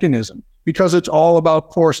protective mechanism, because it's all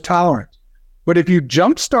about force tolerance. But if you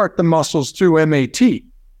jumpstart the muscles through MAT,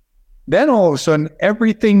 then all of a sudden,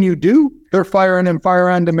 everything you do, they're firing and fire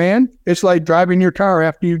on demand. It's like driving your car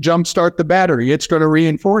after you jumpstart the battery. It's going to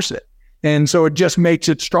reinforce it. And so it just makes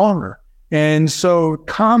it stronger. And so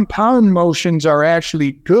compound motions are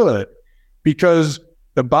actually good because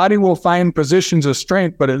the body will find positions of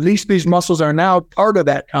strength, but at least these muscles are now part of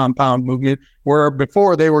that compound movement, where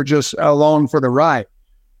before they were just along for the ride.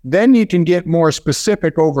 Then you can get more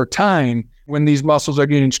specific over time when these muscles are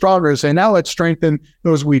getting stronger and say, now let's strengthen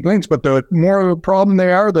those weak links. But the more of a problem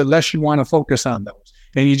they are, the less you want to focus on those.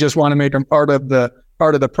 And you just want to make them part of the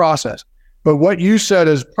process. But what you said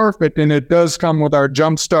is perfect, and it does come with our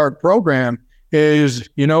Jumpstart program, is,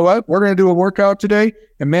 you know what, we're going to do a workout today,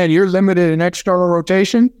 and man, you're limited in external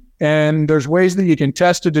rotation, and there's ways that you can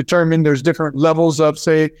test to determine there's different levels of,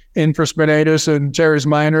 say, infraspinatus and teres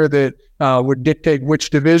minor that would dictate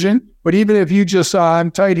which division. But even if you just saw, I'm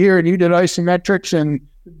tight here, and you did isometrics, and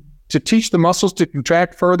to teach the muscles to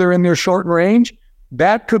contract further in their short range,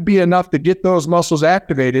 that could be enough to get those muscles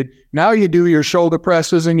activated. Now you do your shoulder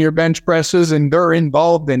presses and your bench presses, and they're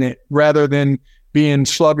involved in it rather than being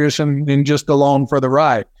sluggish and just along for the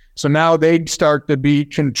ride. So now they'd start to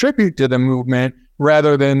contribute to the movement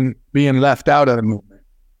rather than being left out of the movement.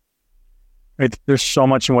 Right. There's so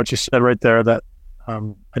much in what you said right there that I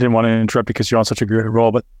didn't want to interrupt because you're on such a great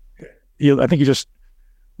roll, but I think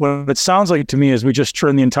what it sounds like to me is we just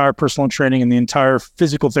turned the entire personal training and the entire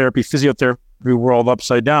physiotherapy world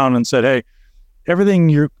upside down and said, hey,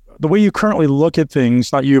 the way you currently look at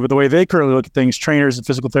things, not you, but the way they currently look at things, trainers and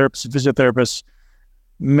physical therapists and physiotherapists,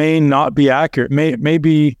 may not be accurate, may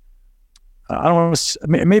be,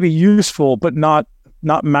 may be useful, but not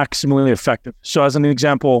maximally effective. So as an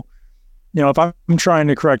example, if I'm trying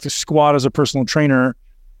to correct a squat as a personal trainers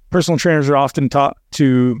are often taught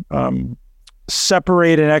to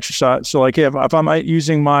separate an exercise. So like, if I'm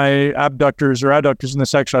using my abductors or adductors in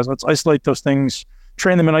this exercise, let's isolate those things,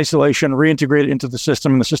 train them in isolation, reintegrate it into the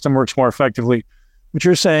system, and the system works more effectively. What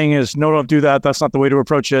you're saying is, no, don't do that. That's not the way to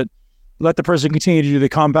approach it. Let the person continue to do the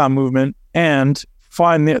compound movement and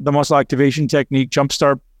find the muscle activation technique,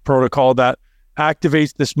 jumpstart protocol that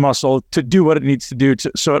activates this muscle to do what it needs to do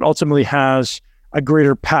so it ultimately has a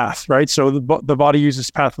greater path, right? So the body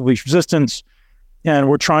uses path of least resistance, and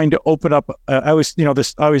we're trying to open up. I always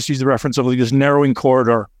use the reference of this narrowing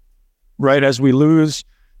corridor, right? As we lose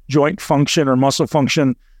joint function or muscle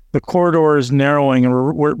function, the corridor is narrowing, and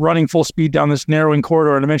we're running full speed down this narrowing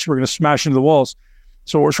corridor, and eventually we're going to smash into the walls.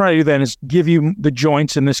 So what we're trying to do then is give you the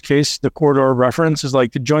joints. In this case, the corridor reference is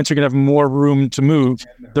like the joints are going to have more room to move,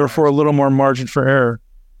 therefore a little more margin for error.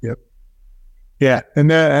 Yep. Yeah.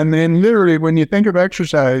 And then literally when you think of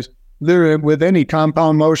exercise, literally with any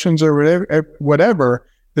compound motions or whatever,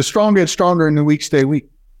 the strong get stronger and the weak stay weak.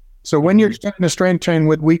 So when you're starting to strength train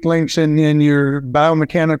with weak links in your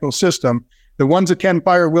biomechanical system, the ones that can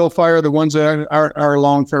fire will fire. The ones that are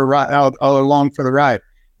along for the ride.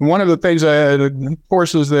 And one of the things, the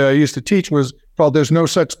courses that I used to teach was called "There's no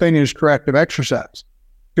such thing as corrective exercise."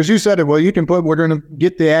 Because you said it, well, we're going to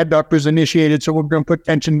get the adductors initiated, so we're going to put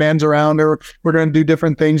tension bands around, or we're going to do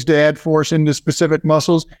different things to add force into specific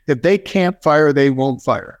muscles. If they can't fire, they won't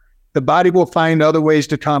fire. The body will find other ways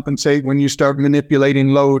to compensate when you start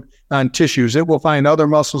manipulating load on tissues. It will find other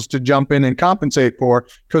muscles to jump in and compensate for,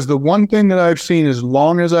 because the one thing that I've seen as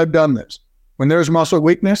long as I've done this, when there's muscle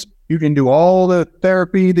weakness, you can do all the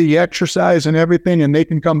therapy, the exercise, and everything, and they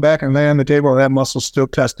can come back and lay on the table and that muscle's still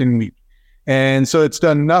testing weak. And so it's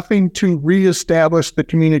done nothing to reestablish the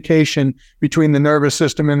communication between the nervous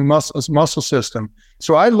system and the muscle system.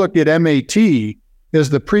 So I look at MAT as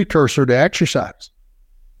the precursor to exercise.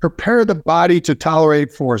 Prepare the body to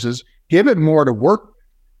tolerate forces, give it more to work.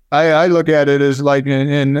 I look at it as like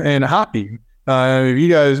in hockey. You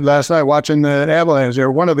guys last night watching the Avalanche,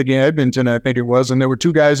 or one of the games, Edmonton, I think it was, and there were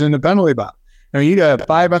two guys in the penalty box. I mean, you got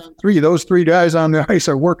 5-on-3. Those three guys on the ice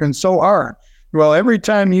are working so hard. Well, every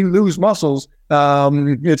time you lose muscles,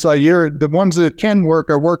 it's like the ones that can work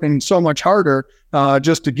are working so much harder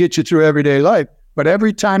just to get you through everyday life. But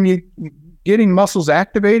every time you getting muscles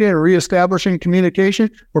activated and reestablishing communication,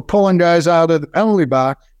 we're pulling guys out of the penalty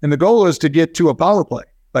box, and the goal is to get to a power play.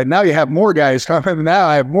 Like now you have more guys coming. Now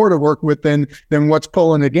I have more to work with than what's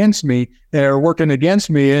pulling against me or working against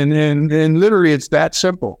me, and literally it's that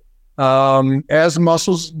simple. As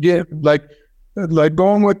muscles get like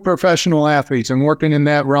going with professional athletes and working in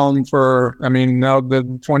that realm for, now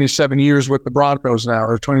the 27 years with the Broncos now,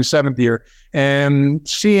 or 27th year, and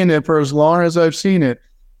seeing it for as long as I've seen it,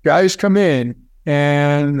 guys come in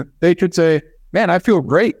and they could say, man, I feel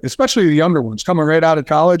great, especially the younger ones coming right out of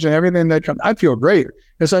college and everything. I feel great.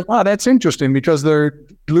 It's like, wow, that's interesting because their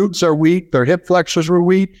glutes are weak, their hip flexors were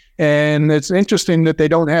weak, and it's interesting that they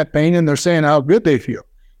don't have pain and they're saying how good they feel.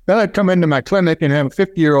 Then I'd come into my clinic and have a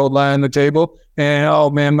 50-year-old lie on the table and, oh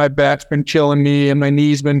man, my back's been killing me and my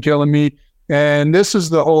knee's been killing me. And this is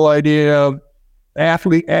the whole idea of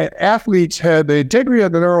athletes have the integrity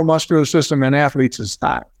of the neuromuscular system, and athletes is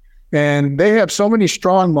high. And they have so many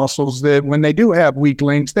strong muscles that when they do have weak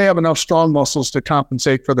links, they have enough strong muscles to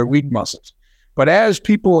compensate for their weak muscles. But as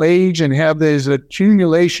people age and have this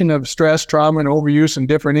accumulation of stress, trauma, and overuse and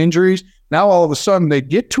different injuries, now all of a sudden they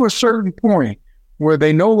get to a certain point where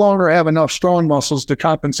they no longer have enough strong muscles to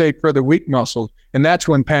compensate for the weak muscles. And that's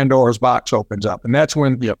when Pandora's box opens up. And that's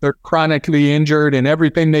when they're chronically injured and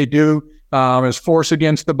everything they do is force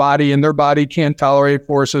against the body, and their body can't tolerate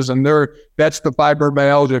forces. And that's the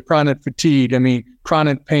fibromyalgia, chronic fatigue.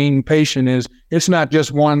 Chronic pain patient it's not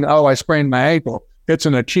just one, oh, I sprained my ankle. It's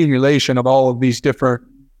an accumulation of all of these different,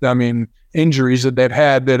 injuries that they've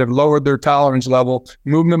had that have lowered their tolerance level,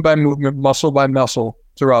 movement by movement, muscle by muscle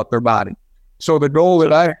throughout their body. So the goal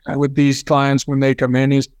that I have with these clients when they come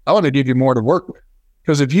in is I want to give you more to work with.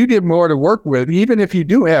 Because if you get more to work with, even if you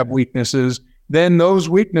do have weaknesses, then those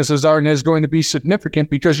weaknesses aren't as going to be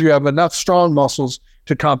significant because you have enough strong muscles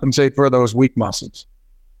to compensate for those weak muscles.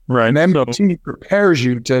 Right. And MAT prepares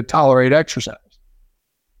you to tolerate exercise.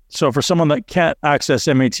 So for someone that can't access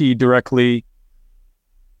MAT directly,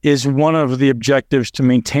 is one of the objectives to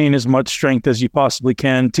maintain as much strength as you possibly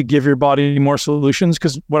can to give your body more solutions?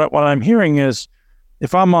 Because what I'm hearing is,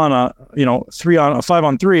 if I'm on a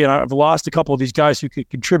 5-on-3 and I've lost a couple of these guys who could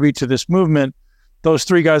contribute to this movement, those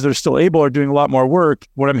three guys that are still able are doing a lot more work.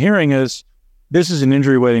 What I'm hearing is this is an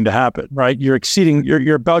injury waiting to happen, right?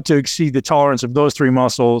 You're about to exceed the tolerance of those three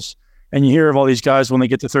muscles. And you hear of all these guys when they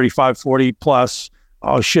get to 35, 40 plus,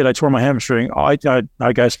 oh shit, I tore my hamstring. Oh, I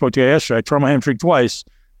guy spoke to you yesterday. I tore my hamstring twice.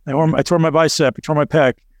 I tore my bicep. I tore my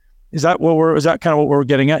pec. Is that kind of what we're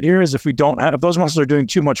getting at here? Is if those muscles are doing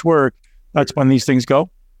too much work, that's when these things go?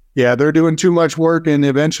 Yeah, they're doing too much work, and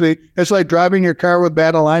eventually it's like driving your car with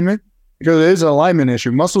bad alignment, because it is an alignment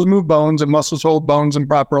issue. Muscles move bones, and muscles hold bones in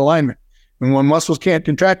proper alignment. And when muscles can't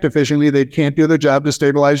contract efficiently, they can't do their job to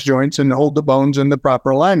stabilize joints and hold the bones in the proper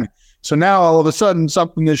alignment. So now all of a sudden,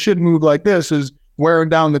 something that should move like this is wearing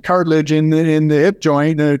down the cartilage in the hip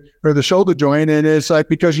joint or the shoulder joint, and it's like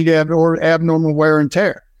because you have abnormal wear and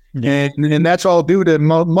tear. Yeah. And that's all due to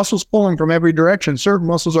muscles pulling from every direction. Certain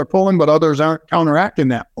muscles are pulling, but others aren't counteracting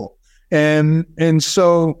that pull. And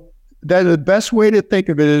so that the best way to think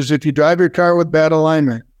of it is, if you drive your car with bad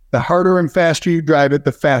alignment, the harder and faster you drive it,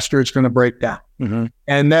 the faster it's going to break down. Mm-hmm.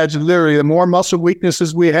 And that's literally, the more muscle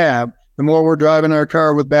weaknesses we have, the more we're driving our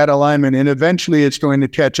car with bad alignment, and eventually it's going to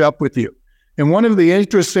catch up with you. And one of the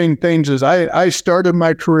interesting things is I started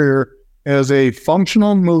my career as a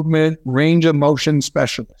functional movement range of motion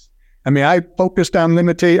specialist. I mean, I focused on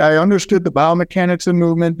I understood the biomechanics of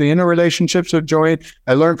movement, the interrelationships of joint.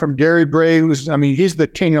 I learned from Gary Bray, he's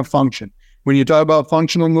the king of function. When you talk about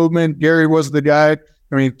functional movement, Gary was the guy.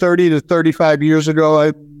 30 to 35 years ago,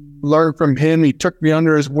 I learned from him. He took me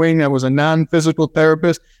under his wing. I was a non-physical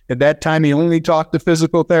therapist. At that time, he only talked to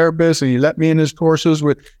physical therapists, and he let me in his courses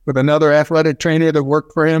with another athletic trainer that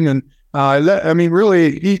worked for him. And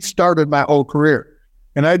really, he started my whole career.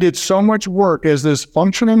 And I did so much work as this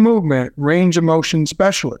functional movement range of motion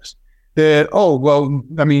specialist that,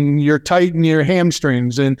 you're tight in your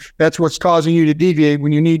hamstrings, and that's what's causing you to deviate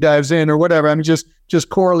when your knee dives in or whatever. I'm just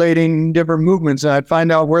correlating different movements, and I'd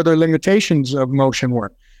find out where the limitations of motion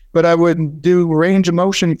were. But I would do range of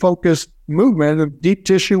motion focused movement of deep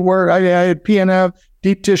tissue work. I had PNF,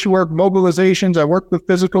 deep tissue work, mobilizations. I worked with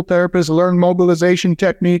physical therapists, learned mobilization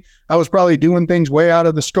technique. I was probably doing things way out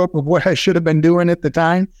of the scope of what I should have been doing at the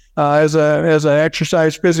time as an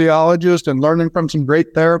exercise physiologist, and learning from some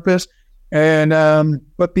great therapists. And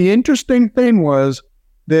but the interesting thing was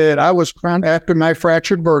that I was after my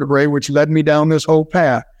fractured vertebrae, which led me down this whole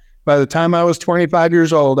path. By the time I was 25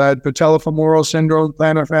 years old, I had patellofemoral syndrome,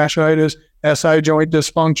 plantar fasciitis, SI joint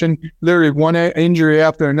dysfunction, literally one injury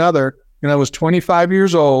after another. And I was 25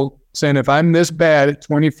 years old saying, if I'm this bad at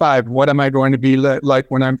 25, what am I going to be like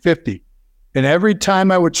when I'm 50? And every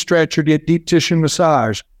time I would stretch or get deep tissue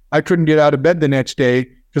massage, I couldn't get out of bed the next day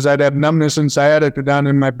because I'd have numbness and sciatica down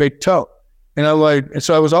in my big toe. And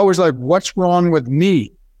so I was always like, what's wrong with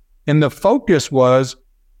me? And the focus was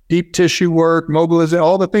deep tissue work, mobilization,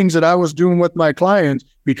 all the things that I was doing with my clients,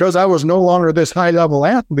 because I was no longer this high-level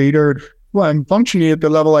athlete, I'm functioning at the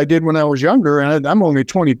level I did when I was younger, and I'm only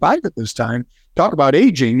 25 at this time. Talk about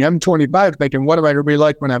aging. I'm 25 thinking, what am I going to be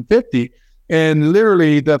like when I'm 50? And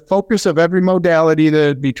literally the focus of every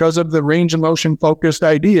modality, because of the range of motion focused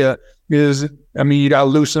idea is, you got to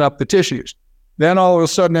loosen up the tissues. Then all of a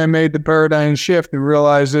sudden I made the paradigm shift and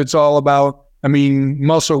realized it's all about,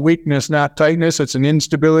 muscle weakness, not tightness. It's an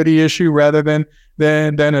instability issue rather than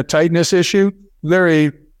a tightness issue.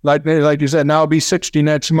 Literally, like you said, now I'll be 60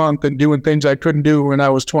 next month and doing things I couldn't do when I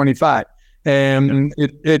was 25. And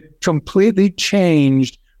it completely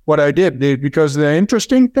changed what I did, because the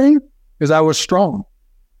interesting thing is I was strong.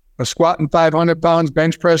 I was squatting 500 pounds,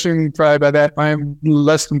 bench pressing probably by that time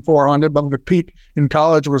less than 400, but the peak in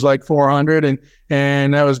college was like 400,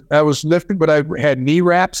 and I was lifting, but I had knee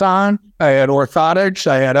wraps on, I had orthotics,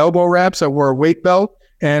 I had elbow wraps, I wore a weight belt,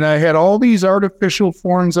 and I had all these artificial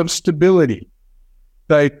forms of stability.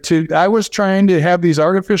 I was trying to have these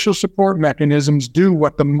artificial support mechanisms do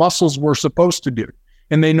what the muscles were supposed to do,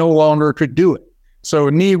 and they no longer could do it. So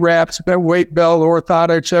knee wraps, weight belt,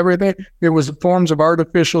 orthotics, everything, it was forms of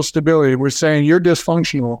artificial stability. We're saying you're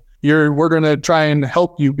dysfunctional. We're going to try and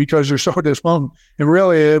help you because you're so dysfunctional. And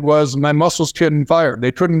really it was my muscles couldn't fire.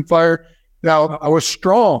 They couldn't fire. Now I was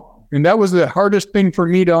strong, and that was the hardest thing for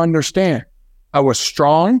me to understand. I was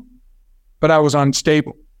strong, but I was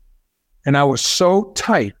unstable. And I was so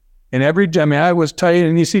tight. And I was tight,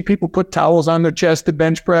 and you see people put towels on their chest to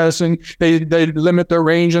bench press, and they limit their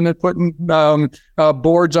range, and they're putting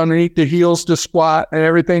boards underneath the heels to squat and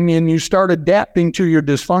everything, and you start adapting to your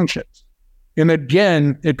dysfunctions. And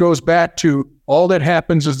again, it goes back to all that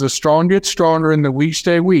happens is the strong get stronger and the weak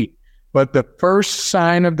stay weak. But the first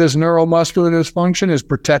sign of this neuromuscular dysfunction is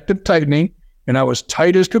protective tightening, and I was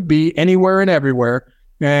tight as could be anywhere and everywhere,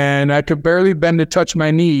 and I could barely bend to touch my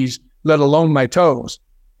knees, let alone my toes.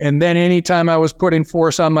 And then anytime I was putting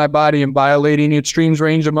force on my body and violating the extreme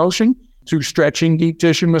range of motion through stretching, deep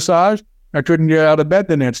tissue massage, I couldn't get out of bed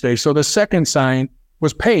the next day. So the second sign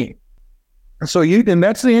was pain. And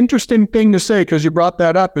that's the interesting thing to say, because you brought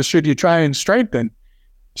that up, is should you try and strengthen?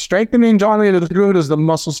 Strengthening is only as good as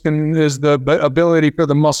the ability for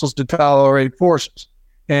the muscles to tolerate forces.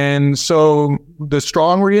 And so the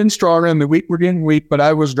strong were getting stronger and the weak were getting weak, but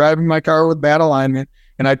I was driving my car with bad alignment,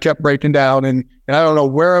 and I kept breaking down, and I don't know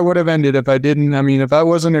where I would have ended if I didn't. If I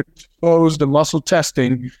wasn't exposed to muscle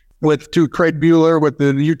testing to Craig Bueller with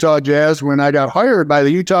the Utah Jazz, when I got hired by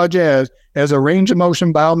the Utah Jazz as a range of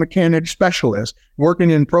motion biomechanics specialist,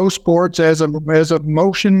 working in pro sports as a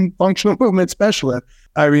motion functional movement specialist.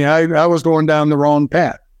 I was going down the wrong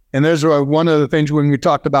path. And there's one of the things when we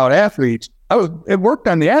talked about athletes, it worked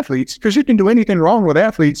on the athletes, because you can do anything wrong with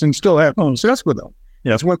athletes and still have success with them.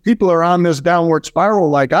 Yes. When people are on this downward spiral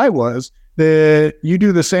like I was, that you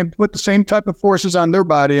do the same, put the same type of forces on their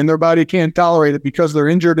body, and their body can't tolerate it because they're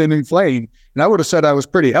injured and inflamed. And I would have said I was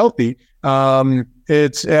pretty healthy.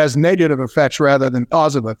 It has negative effects rather than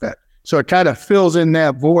positive effects. So it kind of fills in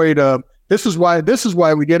that void of, this is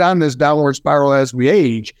why we get on this downward spiral as we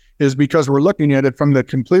age, is because we're looking at it from the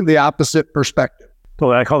completely opposite perspective.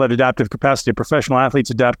 So I call that adaptive capacity. A professional athlete's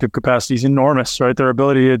adaptive capacity is enormous, right? Their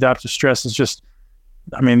ability to adapt to stress is just,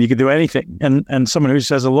 I mean, you could do anything. And someone who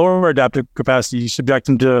has a lower adaptive capacity, you subject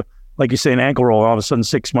them to, like you say, an ankle roll. All of a sudden,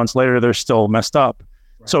 6 months later, they're still messed up.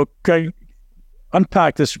 Right. So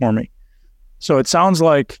unpack this for me. So it sounds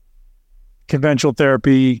like conventional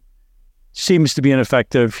therapy seems to be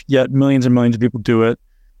ineffective, yet millions and millions of people do it.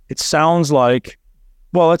 It sounds like,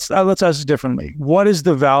 well, let's ask it differently. What is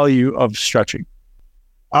the value of stretching?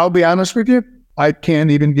 I'll be honest with you, I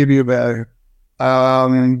can't even give you a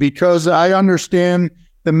value because I understand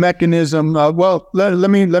the mechanism. Let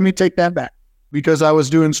me take that back, because I was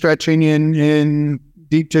doing stretching in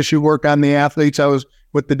deep tissue work on the athletes. I was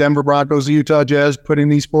with the Denver Broncos, the Utah Jazz, putting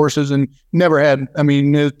these forces, and never had,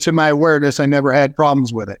 to my awareness, I never had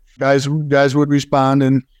problems with it. Guys would respond.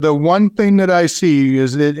 And the one thing that I see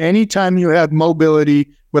is that anytime you have mobility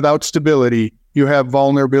without stability, you have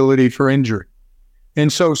vulnerability for injury.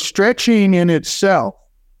 And so stretching in itself,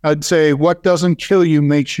 I'd say what doesn't kill you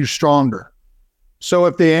makes you stronger. So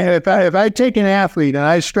if I take an athlete and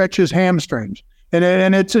I stretch his hamstrings,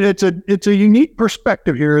 and it's a unique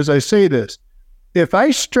perspective here as I say this. If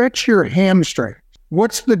I stretch your hamstring,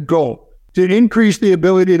 what's the goal? To increase the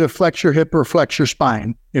ability to flex your hip or flex your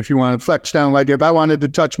spine. If you want to flex down, like if I wanted to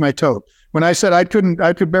touch my toe. When I said I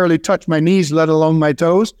could barely touch my knees, let alone my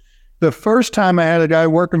toes. The first time I had a guy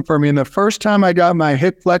working for me, and the first time I got my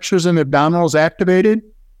hip flexors and abdominals activated,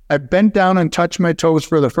 I bent down and touched my toes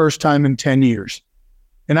for the first time in 10 years.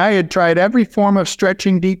 And I had tried every form of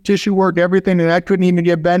stretching, deep tissue work, everything, and I couldn't even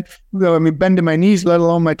get bend to my knees, let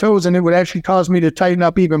alone my toes. And it would actually cause me to tighten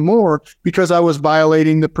up even more because I was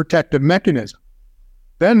violating the protective mechanism.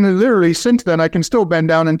 Then literally since then, I can still bend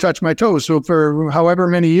down and touch my toes. So for however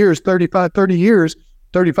many years, 35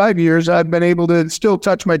 years, I've been able to still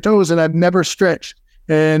touch my toes, and I've never stretched.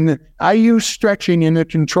 And I use stretching in a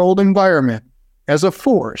controlled environment as a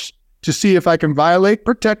force to see if I can violate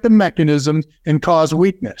protective mechanisms and cause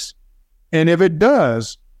weakness. And if it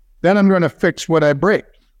does, then I'm going to fix what I break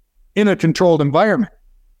in a controlled environment.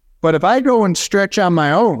 But if I go and stretch on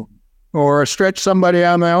my own, or stretch somebody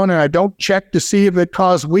on my own, and I don't check to see if it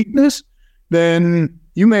caused weakness, then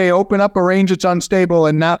you may open up a range that's unstable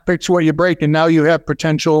and not fix what you break. And now you have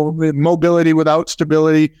potential mobility without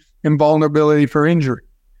stability and vulnerability for injury.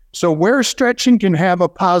 So where stretching can have a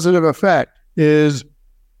positive effect is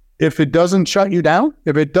if it doesn't shut you down,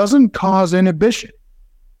 if it doesn't cause inhibition,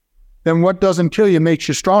 then what doesn't kill you makes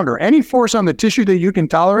you stronger. Any force on the tissue that you can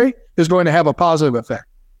tolerate is going to have a positive effect.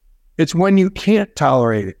 It's when you can't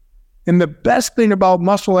tolerate it. And the best thing about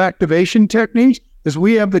muscle activation techniques is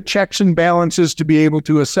we have the checks and balances to be able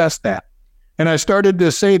to assess that. And I started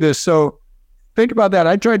to say this, so think about that.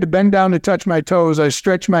 I tried to bend down to touch my toes. I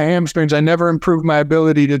stretched my hamstrings. I never improved my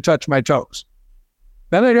ability to touch my toes.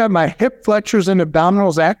 Then I got my hip flexors and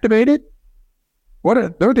abdominals activated.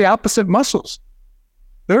 They're the opposite muscles.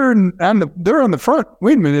 They're on the front.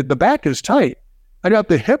 Wait a minute, the back is tight. I got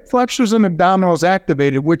the hip flexors and abdominals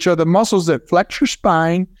activated, which are the muscles that flex your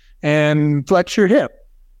spine and flex your hip.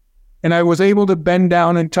 And I was able to bend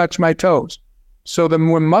down and touch my toes. So then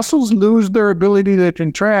when muscles lose their ability to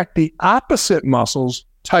contract, the opposite muscles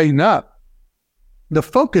tighten up. The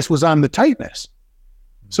focus was on the tightness.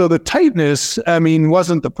 So the tightness,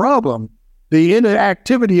 wasn't the problem. The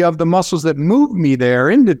inactivity of the muscles that moved me there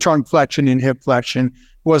into trunk flexion and hip flexion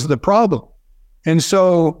was the problem. And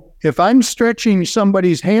so if I'm stretching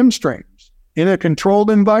somebody's hamstrings in a controlled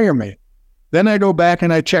environment, then I go back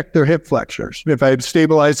and I check their hip flexors. If I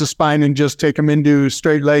stabilize the spine and just take them into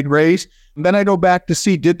straight leg raise, then I go back to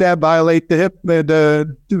see, did that violate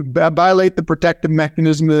violate the protective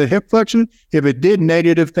mechanism of the hip flexion? If it did,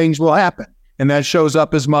 negative things will happen. And that shows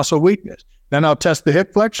up as muscle weakness. Then I'll test the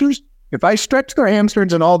hip flexors. If I stretch their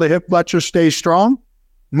hamstrings and all the hip flexors stay strong,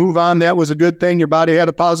 move on, that was a good thing. Your body had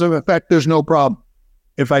a positive effect, there's no problem.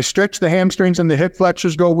 If I stretch the hamstrings and the hip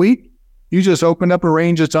flexors go weak, you just opened up a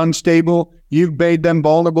range that's unstable. You've made them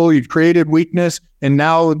vulnerable. You've created weakness, and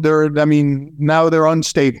now they're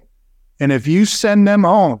unstable. And if you send them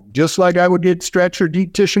home, just like I would get stretch or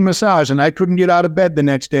deep tissue massage, and I couldn't get out of bed the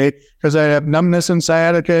next day because I have numbness and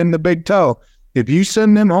sciatica in the big toe. If you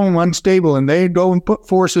send them home unstable and they go and put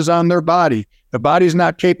forces on their body, the body's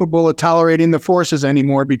not capable of tolerating the forces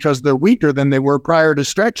anymore because they're weaker than they were prior to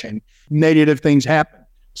stretching. Negative things happen.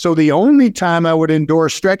 So the only time I would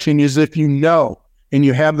endorse stretching is if you know and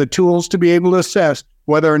you have the tools to be able to assess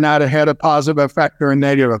whether or not it had a positive effect or a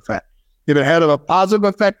negative effect. If it had a positive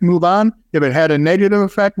effect, move on. If it had a negative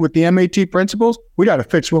effect with the MAT principles, we got to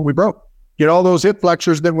fix what we broke. Get all those hip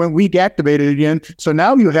flexors that went weak activated again. So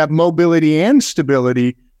now you have mobility and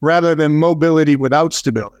stability rather than mobility without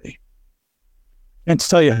stability. And to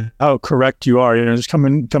tell you how correct you are, just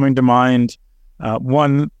coming to mind,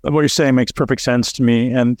 one, what you're saying makes perfect sense to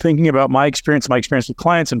me. And thinking about my experience with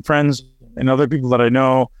clients and friends and other people that I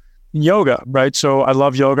know, yoga, right? So I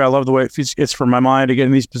love yoga. I love the way it's for my mind to get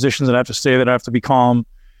in these positions that I have to stay, that I have to be calm.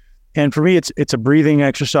 And for me, it's a breathing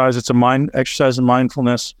exercise. It's a mind exercise and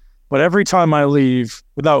mindfulness. But every time I leave,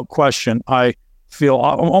 without question, I feel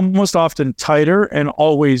almost often tighter and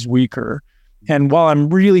always weaker. And while I'm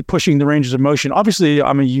really pushing the ranges of motion, obviously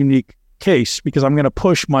I'm a unique case because I'm going to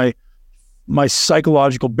push my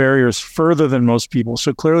psychological barriers further than most people.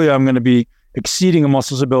 So clearly I'm going to be exceeding a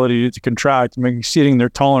muscle's ability to contract, exceeding their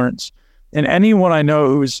tolerance. And anyone I know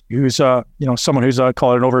who's someone who's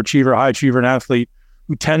call it an overachiever, high achiever, an athlete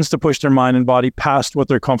who tends to push their mind and body past what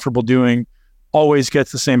they're comfortable doing, always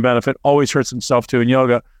gets the same benefit, always hurts himself too in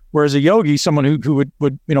yoga. Whereas a yogi, someone who would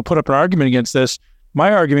put up an argument against this,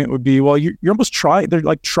 my argument would be, well, you're almost they're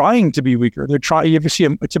like trying to be weaker. They're trying. You ever see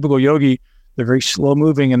a typical yogi? They're very slow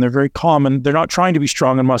moving and they're very calm and they're not trying to be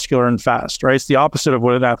strong and muscular and fast, right? It's the opposite of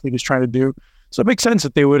what an athlete is trying to do. So it makes sense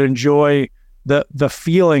that they would enjoy the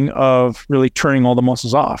feeling of really turning all the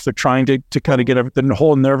muscles off. They're trying to kind of get the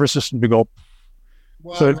whole nervous system to go.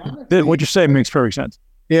 Well, so what you're saying makes perfect sense.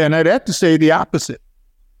 Yeah, and I'd have to say the opposite.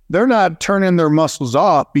 They're not turning their muscles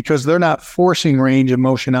off because they're not forcing range of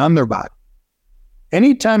motion on their body.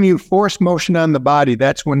 Anytime you force motion on the body,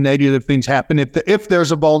 that's when negative things happen if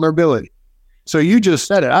there's a vulnerability. So you just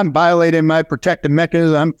said it. I'm violating my protective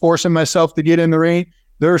mechanism. I'm forcing myself to get in the range.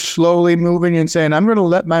 They're slowly moving and saying, I'm going to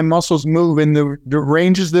let my muscles move in the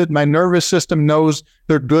ranges that my nervous system knows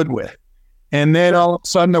they're good with. And then all of a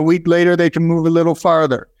sudden, a week later, they can move a little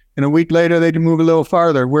farther. And a week later, they can move a little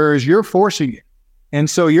farther, whereas you're forcing it. And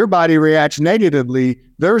so your body reacts negatively.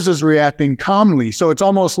 Theirs is reacting calmly. So it's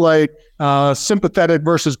almost like sympathetic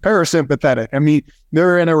versus parasympathetic. I mean,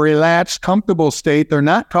 they're in a relaxed, comfortable state. They're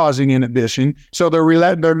not causing inhibition. So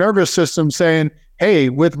their nervous system saying, hey,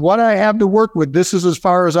 with what I have to work with, this is as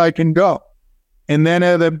far as I can go. And then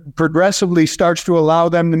it progressively starts to allow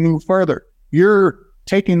them to move further. You're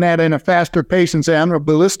taking that in a faster pace and say, I'm going to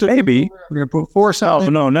ballistic. Maybe. I'm going to put force out. Oh,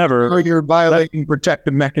 no, never. Or you're violating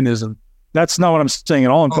protective mechanism. That's not what I'm saying at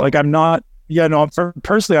all. Like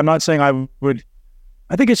personally, I'm not saying I would.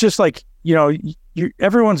 I think it's just like,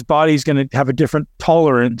 everyone's body's going to have a different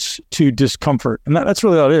tolerance to discomfort. And that's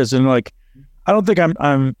really all it is. And like, I don't think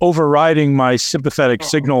I'm overriding my sympathetic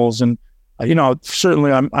signals. And,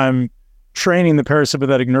 certainly I'm training the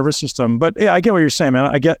parasympathetic nervous system. But yeah, I get what you're saying, man.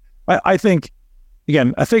 I think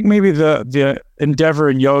maybe the endeavor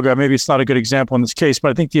in yoga, maybe it's not a good example in this case,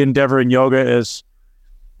 but I think the endeavor in yoga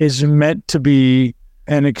is meant to be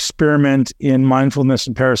an experiment in mindfulness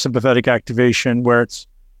and parasympathetic activation where it's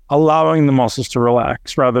allowing the muscles to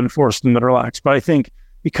relax rather than forcing them to relax. But I think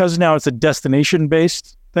because now it's a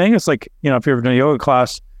destination-based thing, it's like, if you've ever done a yoga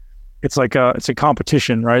class, it's like it's a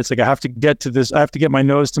competition, right? It's like I have to get to this, I have to get my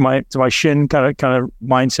nose to my shin kind of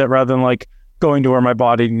mindset rather than like going to where my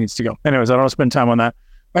body needs to go. Anyways, I don't want to spend time on that.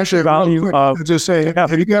 Actually, I'll just say,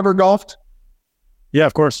 have you ever golfed? Yeah,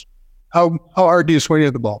 of course. How hard do you swing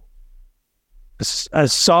at the ball?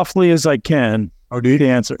 As softly as I can. Oh, do you? The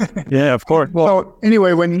answer. Yeah, of course. Well, so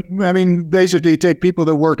anyway, basically take people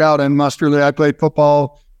that work out and muscularly. I played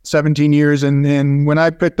football 17 years, and when I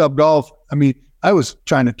picked up golf, I was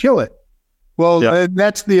trying to kill it. Well, yeah.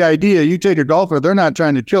 That's the idea. You take a golfer, they're not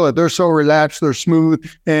trying to kill it. They're so relaxed, they're smooth,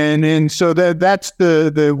 and so that's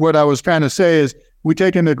the what I was trying to say is we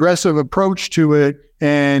take an aggressive approach to it,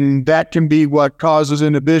 and that can be what causes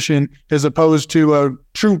inhibition, as opposed to a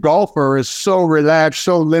true golfer is so relaxed,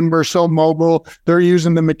 so limber, so mobile. They're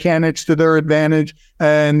using the mechanics to their advantage,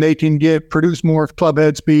 and they can produce more club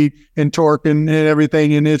head speed and torque and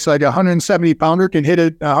everything. And it's like a 170 pounder can hit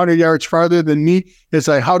it 100 yards farther than me. It's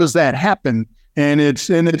like, how does that happen? And it's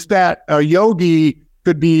that a yogi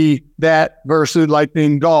could be that versus like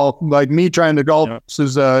in golf, like me trying to golf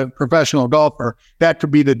as a professional golfer. That could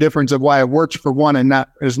be the difference of why it works for one and not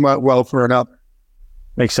as well for another.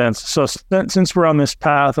 Makes sense. So since we're on this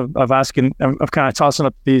path of asking, of kind of tossing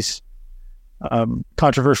up these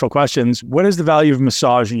controversial questions, what is the value of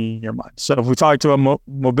massage in your mind? So if we talk to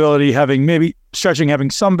mobility, maybe stretching having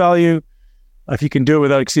some value, if you can do it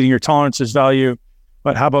without exceeding your tolerance, there's value.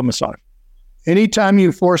 But how about massage? Anytime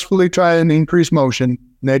you forcefully try and increase motion,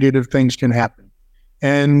 negative things can happen.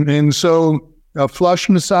 And so a flush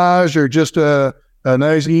massage or just a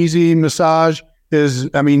nice, easy massage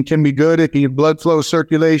can be good. It can get blood flow,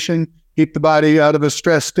 circulation, keep the body out of a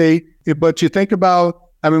stress state. But you think about,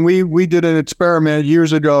 we did an experiment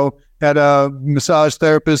years ago at a massage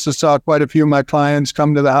therapist that saw quite a few of my clients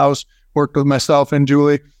come to the house, worked with myself and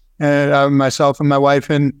Julie, and myself and my wife.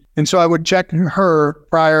 And so I would check her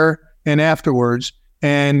prior and afterwards.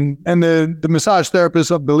 And the massage therapist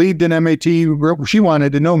believed in MAT. She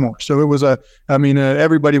wanted to know more. So it was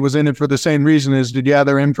everybody was in it for the same reason, is to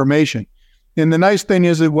gather information. And the nice thing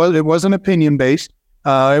is it wasn't opinion based.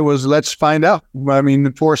 It was, let's find out.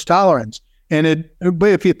 Force tolerance. But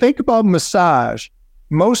if you think about massage,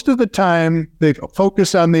 most of the time they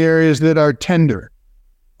focus on the areas that are tender.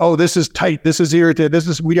 Oh, this is tight. This is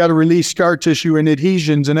irritated. We got to release scar tissue and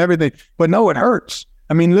adhesions and everything. But no, it hurts.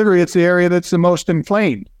 Literally, it's the area that's the most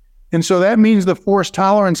inflamed. And so that means the force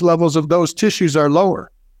tolerance levels of those tissues are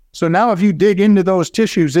lower. So now if you dig into those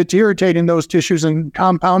tissues, it's irritating those tissues and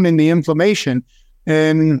compounding the inflammation.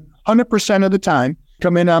 And 100% of the time,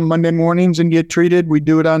 come in on Monday mornings and get treated. We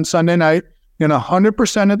do it on Sunday night. And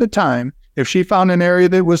 100% of the time, if she found an area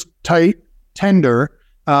that was tight, tender,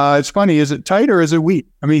 it's funny, is it tight or is it weak?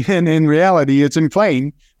 In reality, it's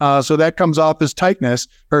inflamed. So that comes off as tightness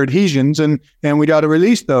or adhesions, and we got to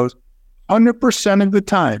release those. 100% of the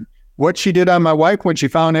time, what she did on my wife when she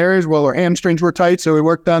found areas, well, her hamstrings were tight, so we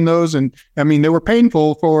worked on those, and they were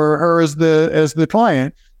painful for her as the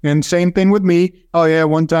client. And same thing with me. Oh yeah,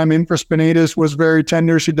 one time infraspinatus was very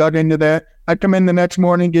tender. She dug into that. I'd come in the next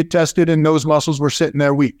morning, get tested, and those muscles were sitting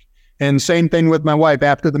there weak. And same thing with my wife.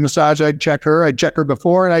 After the massage, I'd check her. I'd check her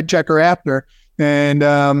before and I'd check her after, and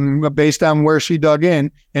based on where she dug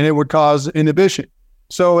in, and it would cause inhibition.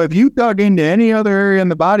 So if you dug into any other area in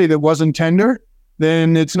the body that wasn't tender,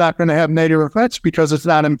 then it's not going to have negative effects because it's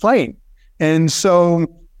not inflamed. And so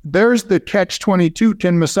there's the catch-22.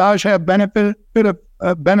 Can massage have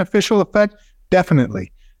beneficial effect?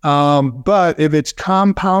 Definitely. But if it's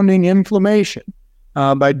compounding inflammation,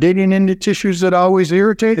 by digging into tissues that's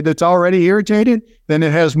already irritated, then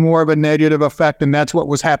it has more of a negative effect. And that's what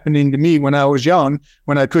was happening to me when I was young,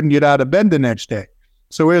 when I couldn't get out of bed the next day.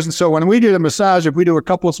 So when we do a massage, if we do a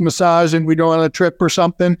couples massage and we go on a trip or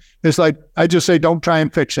something, it's like, I just say, don't try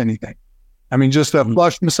and fix anything. Just a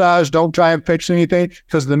flush massage, don't try and fix anything.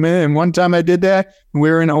 Because one time I did that, we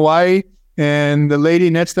were in Hawaii, and the lady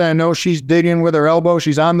next thing I know, she's digging with her elbow.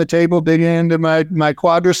 She's on the table digging into my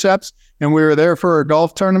quadriceps. And we were there for a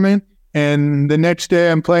golf tournament. And the next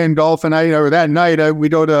day I'm playing golf, and that night we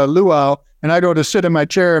go to luau, and I go to sit in my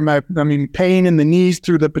chair, and pain in the knees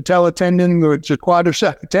through the patella tendon, which the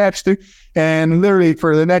quadricep attached to. And literally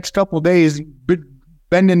for the next couple of days,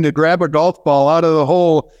 bending to grab a golf ball out of the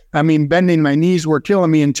hole. Bending my knees were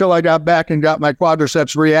killing me until I got back and got my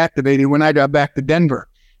quadriceps reactivated when I got back to Denver.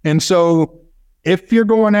 And so if you're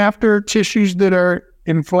going after tissues that are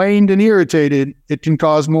inflamed and irritated, it can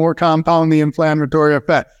cause more compound the inflammatory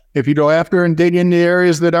effect. If you go after and dig into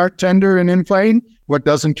areas that aren't tender and inflamed, what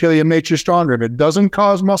doesn't kill you makes you stronger. If it doesn't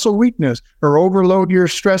cause muscle weakness or overload your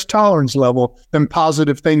stress tolerance level, then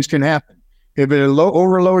positive things can happen. If it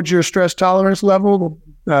overloads your stress tolerance level,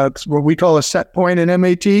 it's what we call a set point in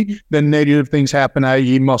MAT, then negative things happen,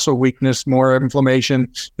 i.e. muscle weakness, more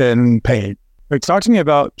inflammation, and pain. Talk to me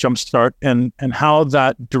about Jumpstart and how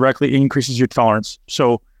that directly increases your tolerance.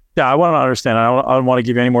 So, I want to understand. I don't want to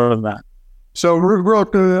give you any more than that. So,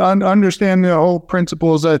 to understand the whole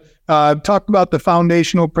principles, I've talked about the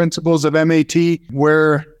foundational principles of MAT,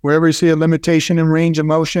 wherever you see a limitation in range of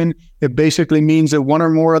motion, it basically means that one or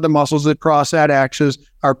more of the muscles that cross that axis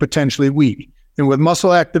are potentially weak. And with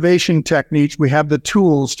muscle activation techniques, we have the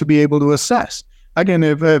tools to be able to assess. Again,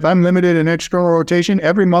 if I'm limited in external rotation,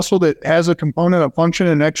 every muscle that has a component of function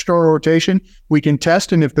in external rotation, we can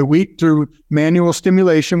test. And if they're weak through manual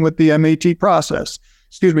stimulation with the MAT process,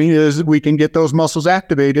 is we can get those muscles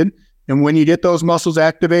activated. And when you get those muscles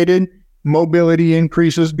activated, mobility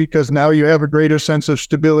increases because now you have a greater sense of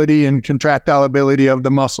stability and contractility of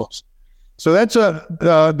the muscles. So that's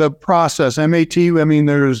the process. MAT,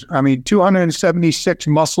 there's 276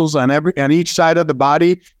 muscles on each side of the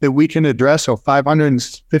body that we can address. So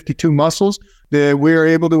 552 muscles that we are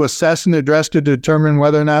able to assess and address to determine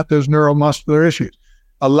whether or not there's neuromuscular issues.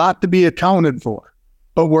 A lot to be accounted for.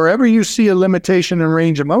 But wherever you see a limitation in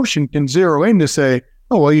range of motion, can zero in to say,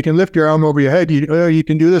 oh, well, you can lift your arm over your head. You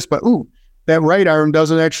can do this, but that right arm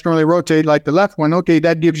doesn't externally rotate like the left one. Okay,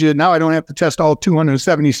 that gives you, now I don't have to test all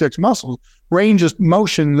 276 muscles. Range of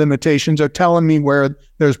motion limitations are telling me where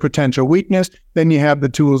there's potential weakness. Then you have the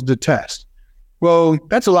tools to test. Well,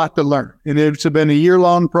 that's a lot to learn. And it's been a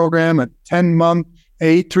year-long program, a 10-month,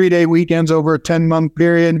 3-day weekends over a 10-month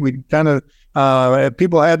period. We kind of,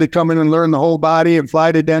 people had to come in and learn the whole body and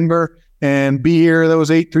fly to Denver and be here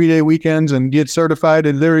those 8 3-day weekends and get certified.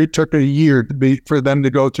 It literally took a year for them to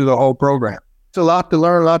go through the whole program. It's a lot to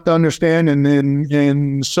learn, a lot to understand.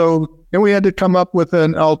 And so then we had to come up with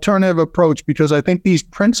an alternative approach, because I think these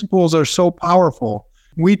principles are so powerful.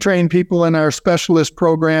 We train people in our specialist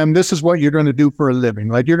program. This is what you're going to do for a living.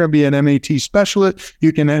 Like, you're going to be an MAT specialist.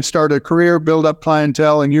 You can then start a career, build up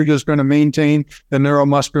clientele, and you're just going to maintain the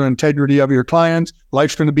neuromuscular integrity of your clients.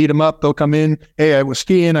 Life's going to beat them up. They'll come in, hey, I was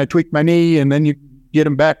skiing, I tweaked my knee, and then you get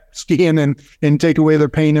them back skiing and take away their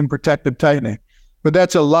pain and protective tightening. But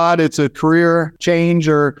that's a lot. It's a career change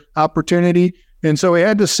or opportunity. And so we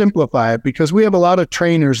had to simplify it, because we have a lot of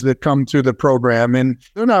trainers that come through the program, and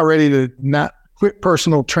they're not ready to not quit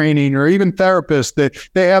personal training, or even therapists that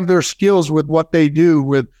they have their skills with what they do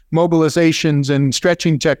with mobilizations and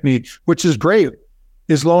stretching technique, which is great,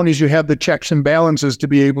 as long as you have the checks and balances to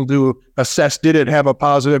be able to assess, did it have a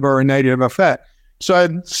positive or a negative effect? So I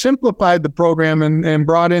simplified the program and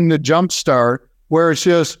brought in the Jumpstart, where it's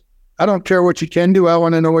just, I don't care what you can do, I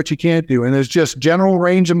want to know what you can't do. And it's just general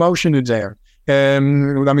range of motion is there.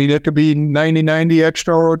 And I mean, it could be 90-90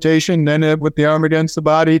 external rotation, then with the arm against the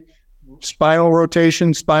body, spinal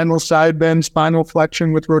rotation, spinal side bend, spinal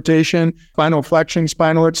flexion with rotation, spinal flexion,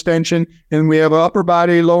 spinal extension. And we have upper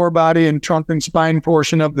body, lower body, and trunk and spine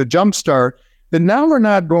portion of the Jumpstart. Then now we're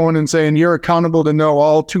not going and saying you're accountable to know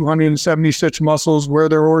all 276 muscles, where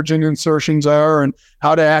their origin insertions are, and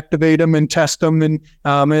how to activate them and test them. And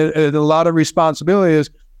a lot of responsibility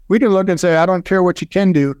is, we can look and say, I don't care what you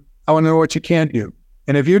can do, I want to know what you can't do.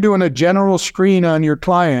 And if you're doing a general screen on your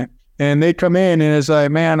client, and they come in and it's like,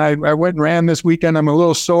 man, I went and ran this weekend, I'm a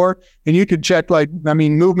little sore. And you could check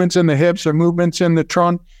movements in the hips or movements in the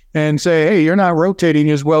trunk and say, hey, you're not rotating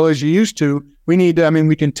as well as you used to. We need to,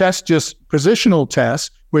 we can test just positional tests,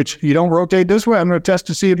 which you don't rotate this way. I'm going to test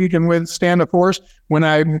to see if you can withstand a force when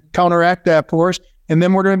I counteract that force. And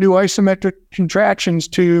then we're going to do isometric contractions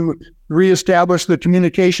to reestablish the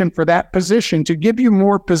communication for that position to give you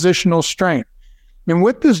more positional strength. And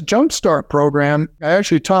with this Jumpstart program, I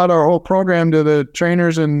actually taught our whole program to the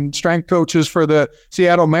trainers and strength coaches for the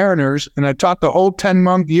Seattle Mariners. And I taught the whole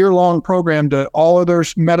 10-month, year-long program to all of their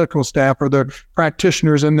medical staff or their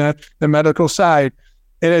practitioners in the medical side.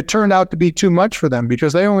 And it turned out to be too much for them,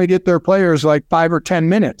 because they only get their players like 5 or 10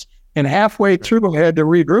 minutes. And halfway through, they had to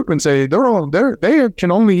regroup and say, they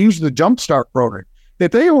can only use the Jumpstart program.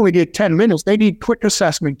 If they only get 10 minutes, they need quick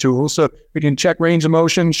assessment tools so we can check range of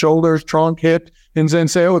motion, shoulders, trunk, hip, and then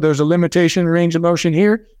say, oh, there's a limitation in range of motion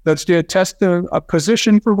here. Let's do test a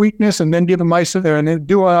position for weakness, and then give them and then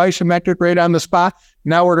do an isometric right on the spot.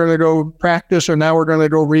 Now we're going to go practice, or now we're going to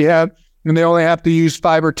go rehab. And they only have to use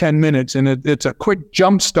 5 or 10 minutes. And it's a quick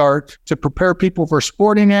jump start to prepare people for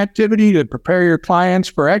sporting activity, to prepare your clients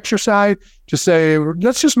for exercise, to say,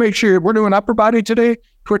 let's just make sure we're doing upper body today,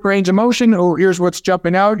 quick range of motion. Oh, here's what's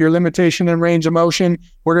jumping out, your limitation in range of motion.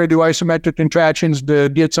 We're going to do isometric contractions to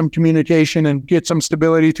get some communication and get some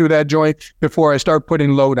stability through that joint before I start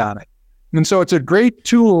putting load on it. And so it's a great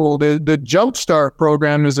tool. The Jumpstart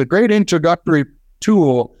program is a great introductory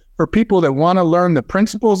tool for people that want to learn the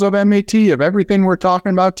principles of MAT, of everything we're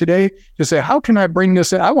talking about today, to say, how can I bring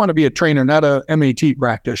this in? I want to be a trainer, not a MAT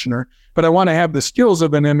practitioner, but I want to have the skills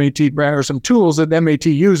of an MAT or some tools that MAT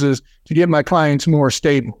uses to get my clients more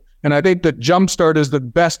stable. And I think that Jumpstart is the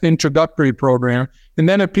best introductory program. And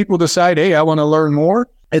then if people decide, hey, I want to learn more,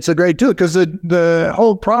 it's a great tool, because the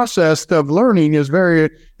whole process of learning is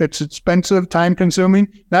it's expensive, time consuming.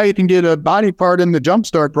 Now you can get a body part in the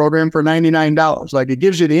Jumpstart program for $99. Like, it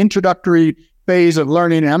gives you the introductory phase of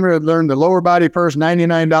learning. I'm going to learn the lower body first,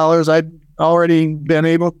 $99. I've already been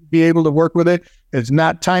able to work with it. It's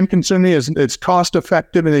not time consuming, it's cost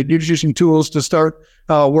effective, and it gives you some tools to start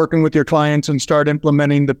working with your clients and start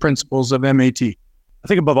implementing the principles of MAT. I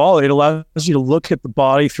think above all, it allows you to look at the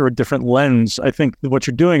body through a different lens. I think that what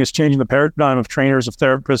you're doing is changing the paradigm of trainers, of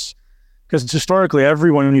therapists, because historically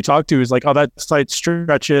everyone you talk to is like, oh, that's tight,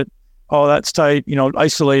 stretch it. Oh, that's tight,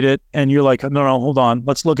 isolate it. And you're like, no, hold on.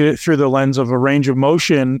 Let's look at it through the lens of a range of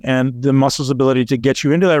motion and the muscle's ability to get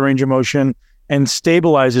you into that range of motion and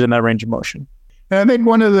stabilize it in that range of motion. And I think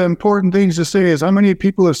one of the important things to say is how many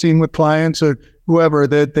people have seen with clients or whoever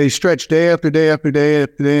that they stretch day after day after day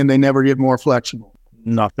after day and they never get more flexible.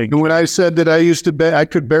 Nothing. And when I said that I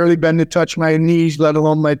could barely bend to touch my knees, let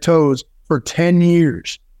alone my toes, for 10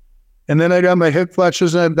 years. And then I got my hip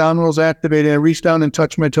flexors and abdominals activated. I reached down and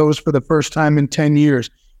touched my toes for the first time in 10 years.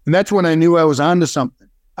 And that's when I knew I was onto something.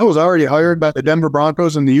 I was already hired by the Denver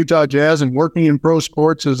Broncos and the Utah Jazz and working in pro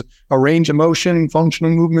sports as a range of motion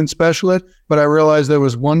functional movement specialist. But I realized there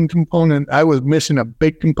was one component. I was missing a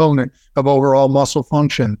big component of overall muscle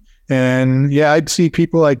function. And yeah, I'd see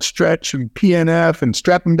people like stretch and PNF and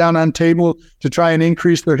strap them down on table to try and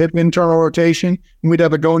increase their hip internal rotation. And we'd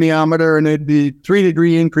have a goniometer and it'd be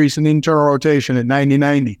 3-degree increase in internal rotation at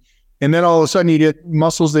 90-90. And then all of a sudden you get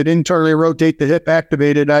muscles that internally rotate the hip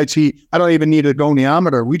activated. I'd see, I don't even need a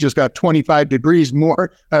goniometer. We just got 25 degrees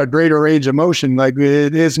more, greater range of motion. Like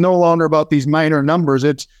it is no longer about these minor numbers.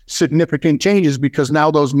 It's significant changes because now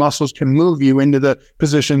those muscles can move you into the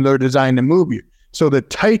position they're designed to move you. So the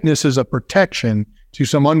tightness is a protection to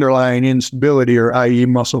some underlying instability or i.e.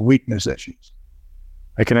 muscle weakness issues.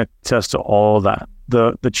 I can attest to all of that.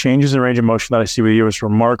 The changes in range of motion that I see with you is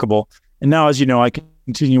remarkable. And now, as you know, I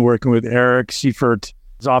continue working with Eric Seifert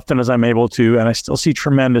as often as I'm able to, and I still see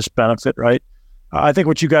tremendous benefit, right? I think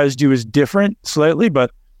what you guys do is different slightly,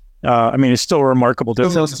 but I mean, it's still a remarkable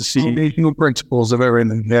difference to see. Foundational principles of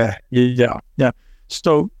everything. Yeah.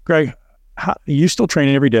 So, Greg, you still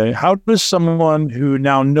training every day. How does someone who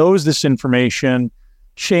now knows this information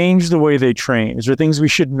change the way they train? Is there things we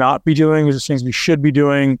should not be doing? Is there things we should be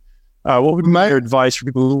doing? What would be your advice for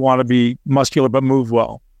people who want to be muscular but move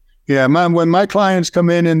well? Yeah, when my clients come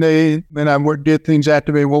in and I get things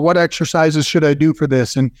activated, well, what exercises should I do for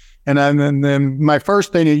this? And then my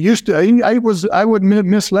first thing, I would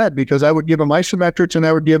misled because I would give them isometrics and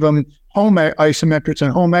I would give them home isometrics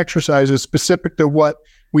and home exercises specific to what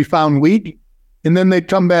we found weak. And then they'd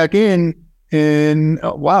come back in and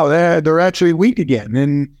wow, they're actually weak again.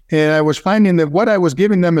 And I was finding that what I was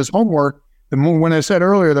giving them as homework, the more, when I said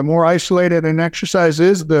earlier, the more isolated an exercise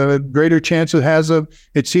is, the greater chance it has of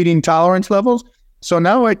exceeding tolerance levels. So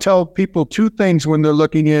now I tell people two things when they're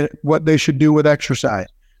looking at what they should do with exercise.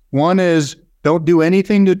 One is don't do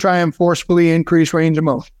anything to try and forcefully increase range of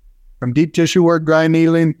motion. From deep tissue work, dry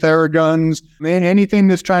needling, Theraguns, anything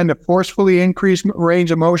that's trying to forcefully increase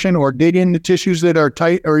range of motion or dig into tissues that are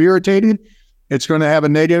tight or irritated, it's going to have a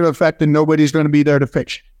negative effect and nobody's going to be there to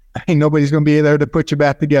fix you. Nobody's going to be there to put you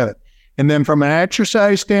back together. And then from an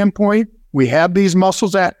exercise standpoint, we have these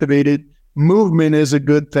muscles activated. Movement is a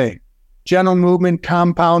good thing. Gentle movement,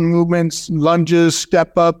 compound movements, lunges,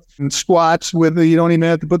 step up, and squats with you don't even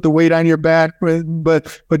have to put the weight on your back,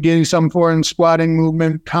 but getting some form squatting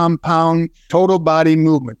movement, compound, total body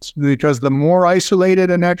movements. Because the more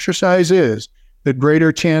isolated an exercise is, the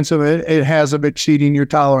greater chance of it has of exceeding your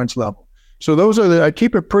tolerance level. So those are I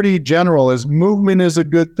keep it pretty general as movement is a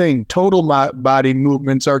good thing. Total body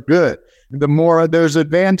movements are good. The more there's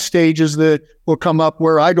advanced stages that will come up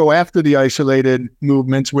where I go after the isolated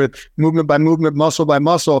movements with movement by movement, muscle by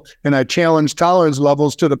muscle, and I challenge tolerance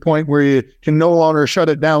levels to the point where you can no longer shut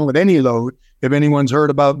it down with any load. If anyone's heard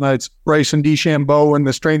about Bryson DeChambeau and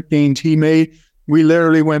the strength gains he made, we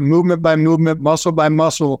literally went movement by movement, muscle by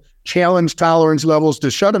muscle, challenge tolerance levels to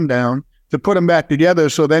shut them down, to put him back together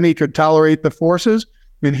so then he could tolerate the forces.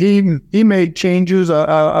 And he made changes,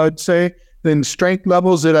 I'd say, in strength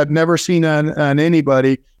levels that I've never seen on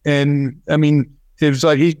anybody. And I mean, it was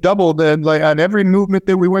like he doubled like on every movement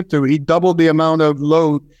that we went through, he doubled the amount of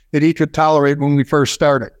load that he could tolerate when we first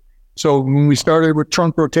started. So when we started with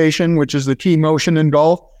trunk rotation, which is the key motion in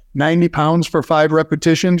golf, 90 pounds for 5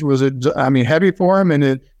 repetitions was heavy for him, and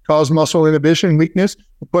it caused muscle inhibition, weakness.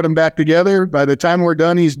 We put him back together. By the time we're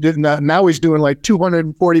done, he's doing like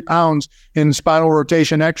 240 pounds in spinal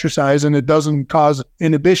rotation exercise, and it doesn't cause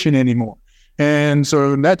inhibition anymore. And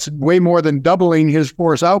so that's way more than doubling his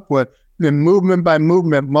force output. Then movement by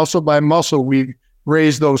movement, muscle by muscle, we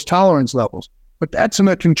raise those tolerance levels. But that's in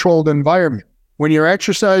a controlled environment. When you're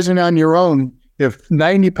exercising on your own, if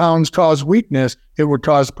 90 pounds cause weakness, it would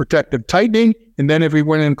cause protective tightening. And then if we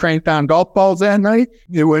went and cranked on golf balls that night,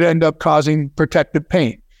 it would end up causing protective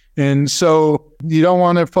pain. And so you don't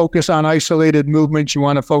want to focus on isolated movements. You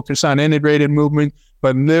want to focus on integrated movement.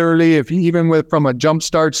 But literally, from a jump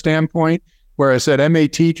start standpoint, where I said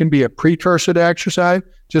MAT can be a precursor to exercise,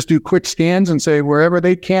 just do quick scans and say wherever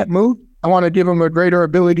they can't move, I want to give them a greater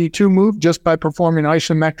ability to move just by performing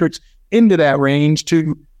isometrics into that range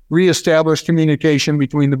to reestablish communication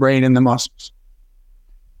between the brain and the muscles.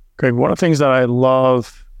 Greg, one of the things that I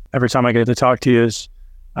love every time I get to talk to you is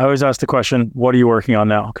I always ask the question, what are you working on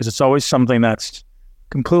now? Because it's always something that's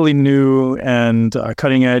completely new and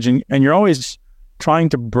cutting edge. And you're always trying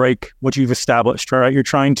to break what you've established, right? You're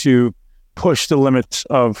trying to push the limits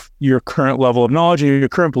of your current level of knowledge and your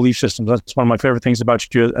current belief systems. That's one of my favorite things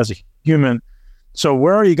about you as a human. So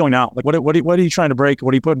where are you going now? Like, what are you trying to break?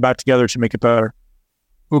 What are you putting back together to make it better?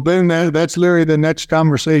 Well, Ben, that's literally the next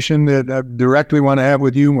conversation that I directly want to have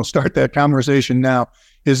with you, and we'll start that conversation now.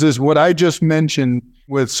 Is this what I just mentioned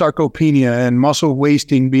with sarcopenia and muscle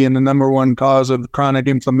wasting being the number one cause of chronic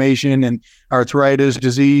inflammation and arthritis,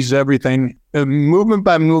 disease, everything, movement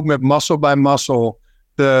by movement, muscle by muscle,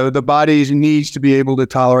 the body needs to be able to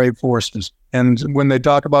tolerate forces. And when they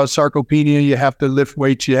talk about sarcopenia, you have to lift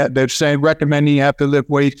weights. They're saying, recommending you have to lift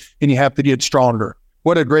weights and you have to get stronger.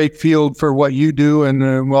 What a great field for what you do,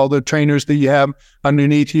 and all the trainers that you have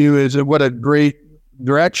underneath you what a great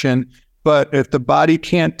direction. But if the body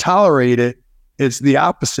can't tolerate it, it's the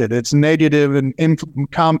opposite. It's negative and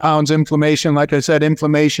compounds inflammation. Like I said,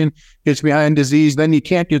 inflammation gets behind disease. Then you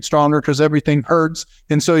can't get stronger because everything hurts.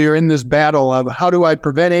 And so you're in this battle of how do I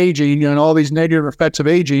prevent aging and all these negative effects of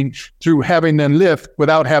aging through having them lift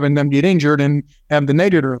without having them get injured and have the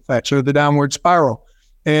negative effects or the downward spiral.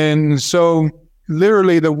 And so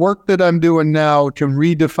literally the work that I'm doing now to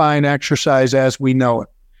redefine exercise as we know it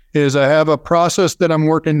is I have a process that I'm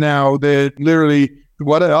working now that literally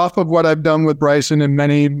off of what I've done with Bryson and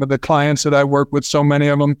many of the clients that I work with, so many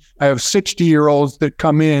of them, I have 60-year-olds that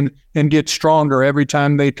come in and get stronger every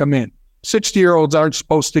time they come in. 60-year-olds aren't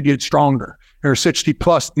supposed to get stronger. They're 60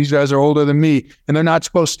 plus. These guys are older than me, and they're not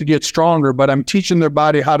supposed to get stronger, but I'm teaching their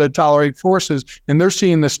body how to tolerate forces, and they're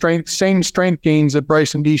seeing the same strength gains that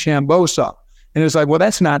Bryson DeChambeau saw. And it's like, well,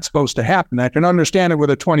 that's not supposed to happen. I can understand it with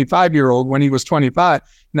a 25-year-old when he was 25.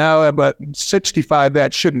 Now, but 65,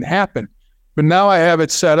 that shouldn't happen. But now I have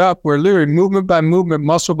it set up where literally movement by movement,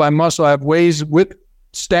 muscle by muscle, I have ways with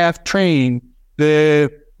staff training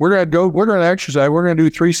that we're going to exercise. We're going to do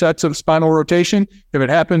 3 sets of spinal rotation. If it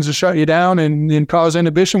happens to shut you down and cause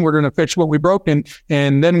inhibition, we're going to fix what we broke, and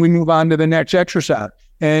then we move on to the next exercise.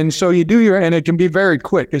 And so you do and it can be very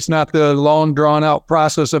quick. It's not the long drawn out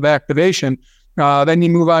process of activation. Then you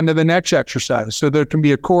move on to the next exercise. So there can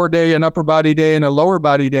be a core day, an upper body day, and a lower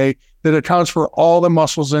body day that accounts for all the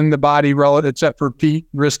muscles in the body relative, except for feet,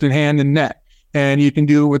 wrist, and hand, and neck. And you can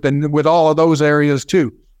do it with all of those areas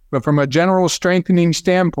too. But from a general strengthening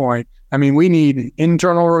standpoint, I mean, we need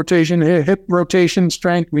internal rotation, hip rotation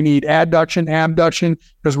strength. We need adduction, abduction,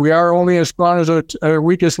 because we are only as strong as our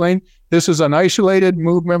weakest link. This is an isolated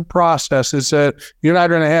movement process. It's you're not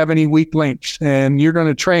going to have any weak links, and you're going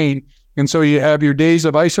to train. And so you have your days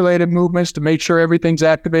of isolated movements to make sure everything's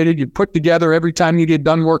activated. You put together every time you get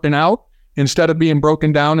done working out instead of being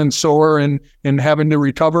broken down and sore and having to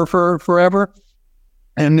recover for forever.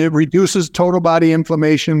 And it reduces total body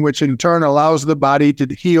inflammation, which in turn allows the body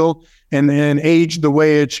to heal and age the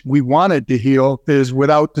way we want it to heal is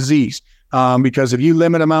without disease. Because if you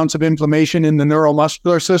limit amounts of inflammation in the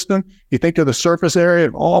neuromuscular system, you think of the surface area,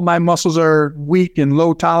 if all my muscles are weak and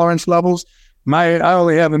low tolerance levels, I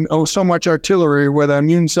only have so much artillery where the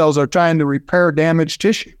immune cells are trying to repair damaged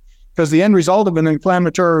tissue, because the end result of an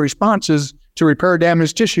inflammatory response is to repair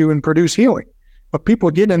damaged tissue and produce healing. But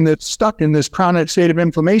people get stuck in this chronic state of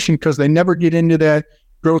inflammation because they never get into that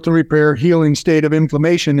growth and repair healing state of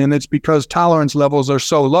inflammation. And it's because tolerance levels are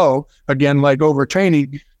so low, again, like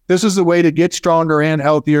overtraining. This is the way to get stronger and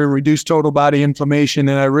healthier and reduce total body inflammation.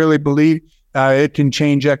 And I really believe it can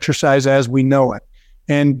change exercise as we know it.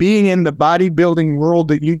 And being in the bodybuilding world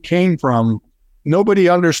that you came from, nobody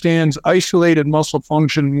understands isolated muscle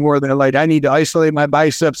function more than like, I need to isolate my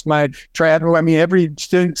biceps, my triathlon. I mean, every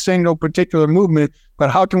single particular movement, but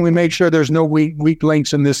how can we make sure there's no weak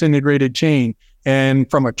links in this integrated chain? And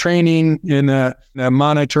from a training and a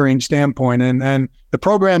monitoring standpoint, and the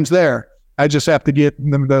program's there. I just have to get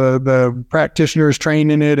the practitioners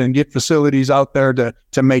trained in it and get facilities out there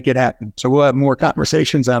to make it happen. So we'll have more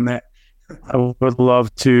conversations on that. I would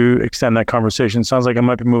love to extend that conversation. Sounds like I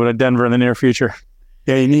might be moving to Denver in the near future.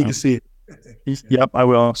 Yeah, you need to see it. Yep, I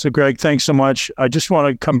will. So Greg, thanks so much. I just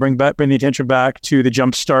want to bring the attention back to the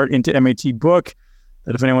Jumpstart into MAT book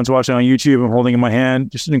that if anyone's watching on YouTube, I'm holding in my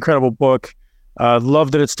hand. Just an incredible book.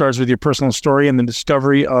 Love that it starts with your personal story and the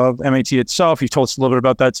discovery of MAT itself. You told us a little bit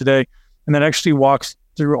about that today. And that actually walks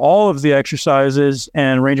through all of the exercises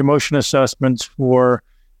and range of motion assessments for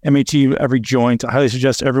MAT every joint. I highly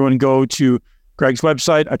suggest everyone go to Greg's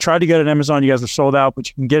website. I tried to get it on Amazon. You guys are sold out, but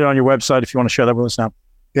you can get it on your website if you want to share that with us now.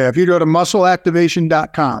 Yeah, if you go to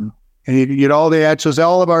muscleactivation.com and you can get all the access,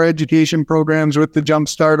 all of our education programs with the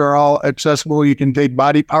Jumpstart are all accessible. You can take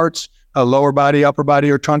body parts, lower body, upper body,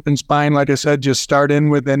 or trunk and spine. Like I said, just start in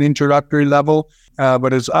with an introductory level.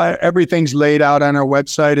 But everything's laid out on our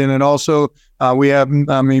website. And it also, we have,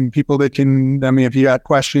 people that can, if you got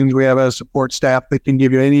questions, we have a support staff that can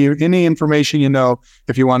give you any information,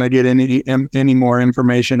 if you want to get any more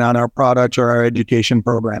information on our products or our education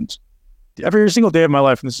programs. Every single day of my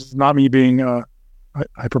life, and this is not me being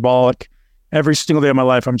hyperbolic. Every single day of my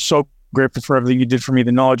life, I'm so grateful for everything you did for me,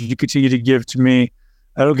 the knowledge you continue to give to me.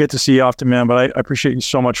 I don't get to see you often, man, but I appreciate you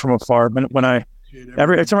so much from afar.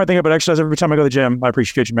 Every time I think about exercise, every time I go to the gym, I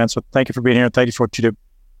appreciate you, man. So thank you for being here. Thank you for what you do.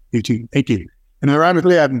 You too. Thank you. And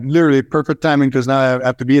ironically, I'm literally perfect timing because now I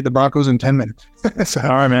have to be at the Broncos in 10 minutes. So, all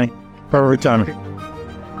right, man. Perfect timing.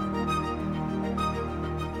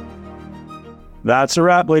 That's a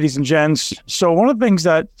wrap, ladies and gents. So one of the things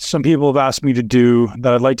that some people have asked me to do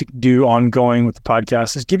that I'd like to do ongoing with the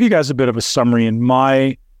podcast is give you guys a bit of a summary and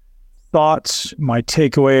my thoughts, my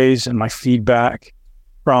takeaways, and my feedback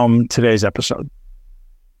from today's episode.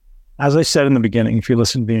 As I said in the beginning, if you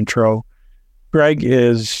listen to the intro, Greg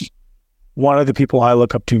is one of the people I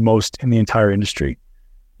look up to most in the entire industry.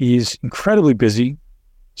 He's incredibly busy,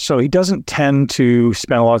 so he doesn't tend to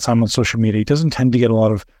spend a lot of time on social media. He doesn't tend to get a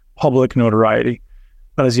lot of public notoriety.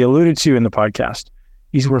 But as he alluded to in the podcast,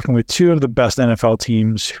 he's working with two of the best NFL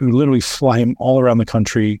teams who literally fly him all around the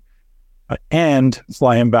country and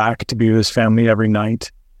fly him back to be with his family every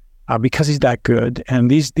night because he's that good. And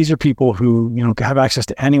these are people who, have access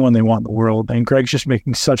to anyone they want in the world. And Greg's just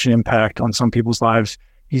making such an impact on some people's lives.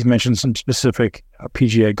 He's mentioned some specific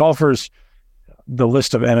PGA golfers. The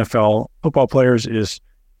list of NFL football players is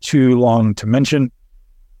too long to mention.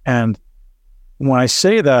 And when I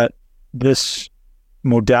say that this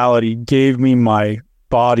modality gave me my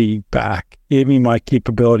body back, gave me my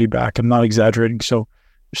capability back, I'm not exaggerating.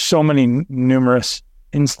 So many numerous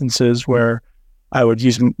instances where I would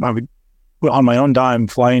on my own dime,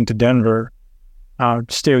 fly into Denver,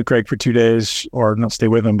 stay with Greg for 2 days, or not stay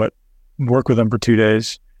with him, but work with him for 2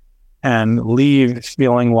 days and leave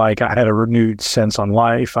feeling like I had a renewed sense on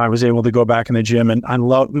life. I was able to go back in the gym, and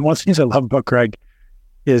one of the things I love about Greg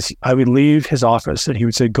is I would leave his office and he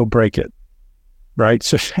would say, go break it. Right.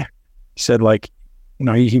 So he said,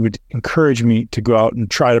 he would encourage me to go out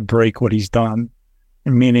and try to break what he's done.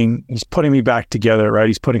 And meaning he's putting me back together, right?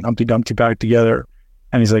 He's putting Humpty Dumpty back together.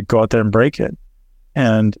 And he's like, go out there and break it.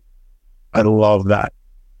 And I love that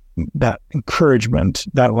encouragement,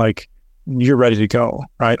 that you're ready to go,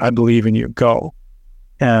 right? I believe in you, go.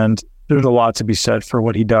 And there's a lot to be said for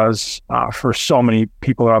what he does for so many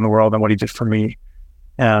people around the world and what he did for me.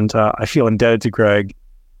 And I feel indebted to Greg,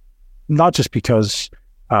 not just because,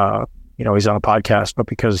 he's on a podcast, but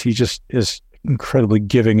because he just is incredibly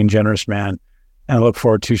giving and generous man. And I look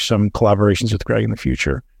forward to some collaborations with Greg in the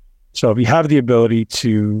future. So if you have the ability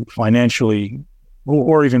to financially,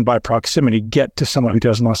 or even by proximity, get to someone who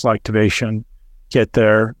does muscle activation, get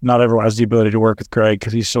there. Not everyone has the ability to work with Greg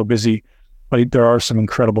because he's so busy, but there are some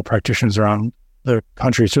incredible practitioners around the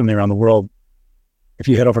country, certainly around the world. If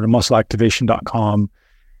you head over to muscleactivation.com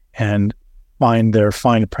and find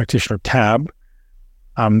a practitioner tab,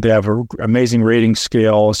 they have an amazing rating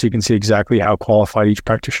scale, so you can see exactly how qualified each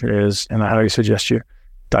practitioner is, and I highly suggest you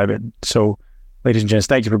dive in. So, ladies and gents,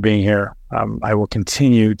 thank you for being here. I will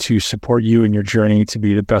continue to support you in your journey to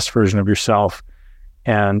be the best version of yourself.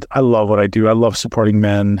 And I love what I do. I love supporting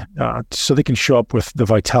men so they can show up with the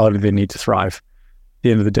vitality they need to thrive at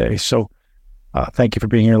the end of the day. So thank you for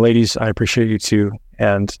being here, ladies. I appreciate you too.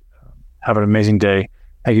 And have an amazing day.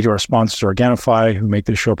 Thank you to our sponsors, Organifi, who make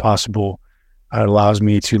this show possible. It allows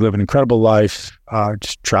me to live an incredible life,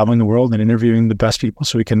 just traveling the world and interviewing the best people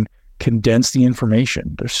so we can condense the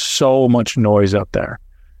information. There's so much noise out there.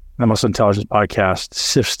 The Muscle Intelligence Podcast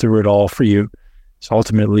sifts through it all for you. So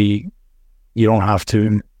ultimately, you don't have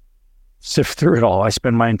to sift through it all. I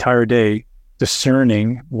spend my entire day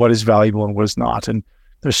discerning what is valuable and what is not. And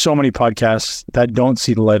there's so many podcasts that don't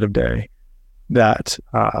see the light of day that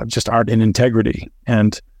just aren't in integrity.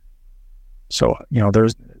 And so,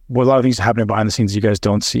 there's a lot of things happening behind the scenes you guys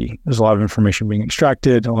don't see. There's a lot of information being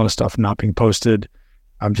extracted, a lot of stuff not being posted,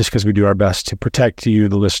 just because we do our best to protect you,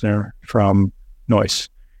 the listener, from noise.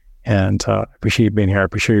 And I appreciate you being here. I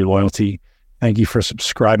appreciate your loyalty. Thank you for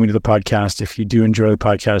subscribing to the podcast. If you do enjoy the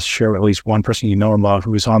podcast, share with at least one person you know and love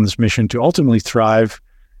who is on this mission to ultimately thrive,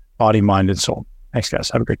 body, mind, and soul. Thanks,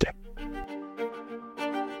 guys. Have a great day.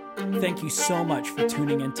 Thank you so much for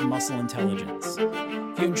tuning into Muscle Intelligence.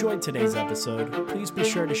 If you enjoyed today's episode, please be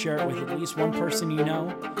sure to share it with at least one person you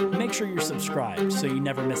know. And make sure you're subscribed so you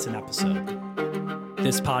never miss an episode.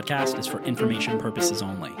 This podcast is for information purposes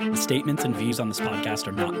only. The statements and views on this podcast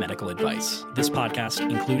are not medical advice. This podcast,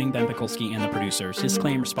 including Ben Pekulski and the producers,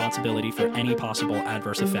 disclaim responsibility for any possible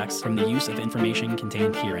adverse effects from the use of information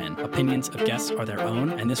contained herein. Opinions of guests are their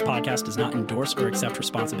own, and this podcast does not endorse or accept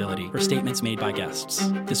responsibility for statements made by guests.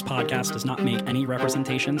 This podcast does not make any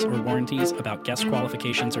representations or warranties about guest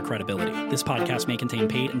qualifications or credibility. This podcast may contain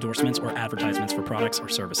paid endorsements or advertisements for products or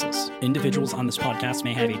services. Individuals on this podcast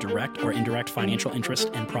may have a direct or indirect financial interest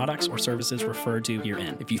in products or services referred to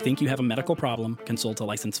herein. If you think you have a medical problem, consult a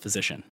licensed physician.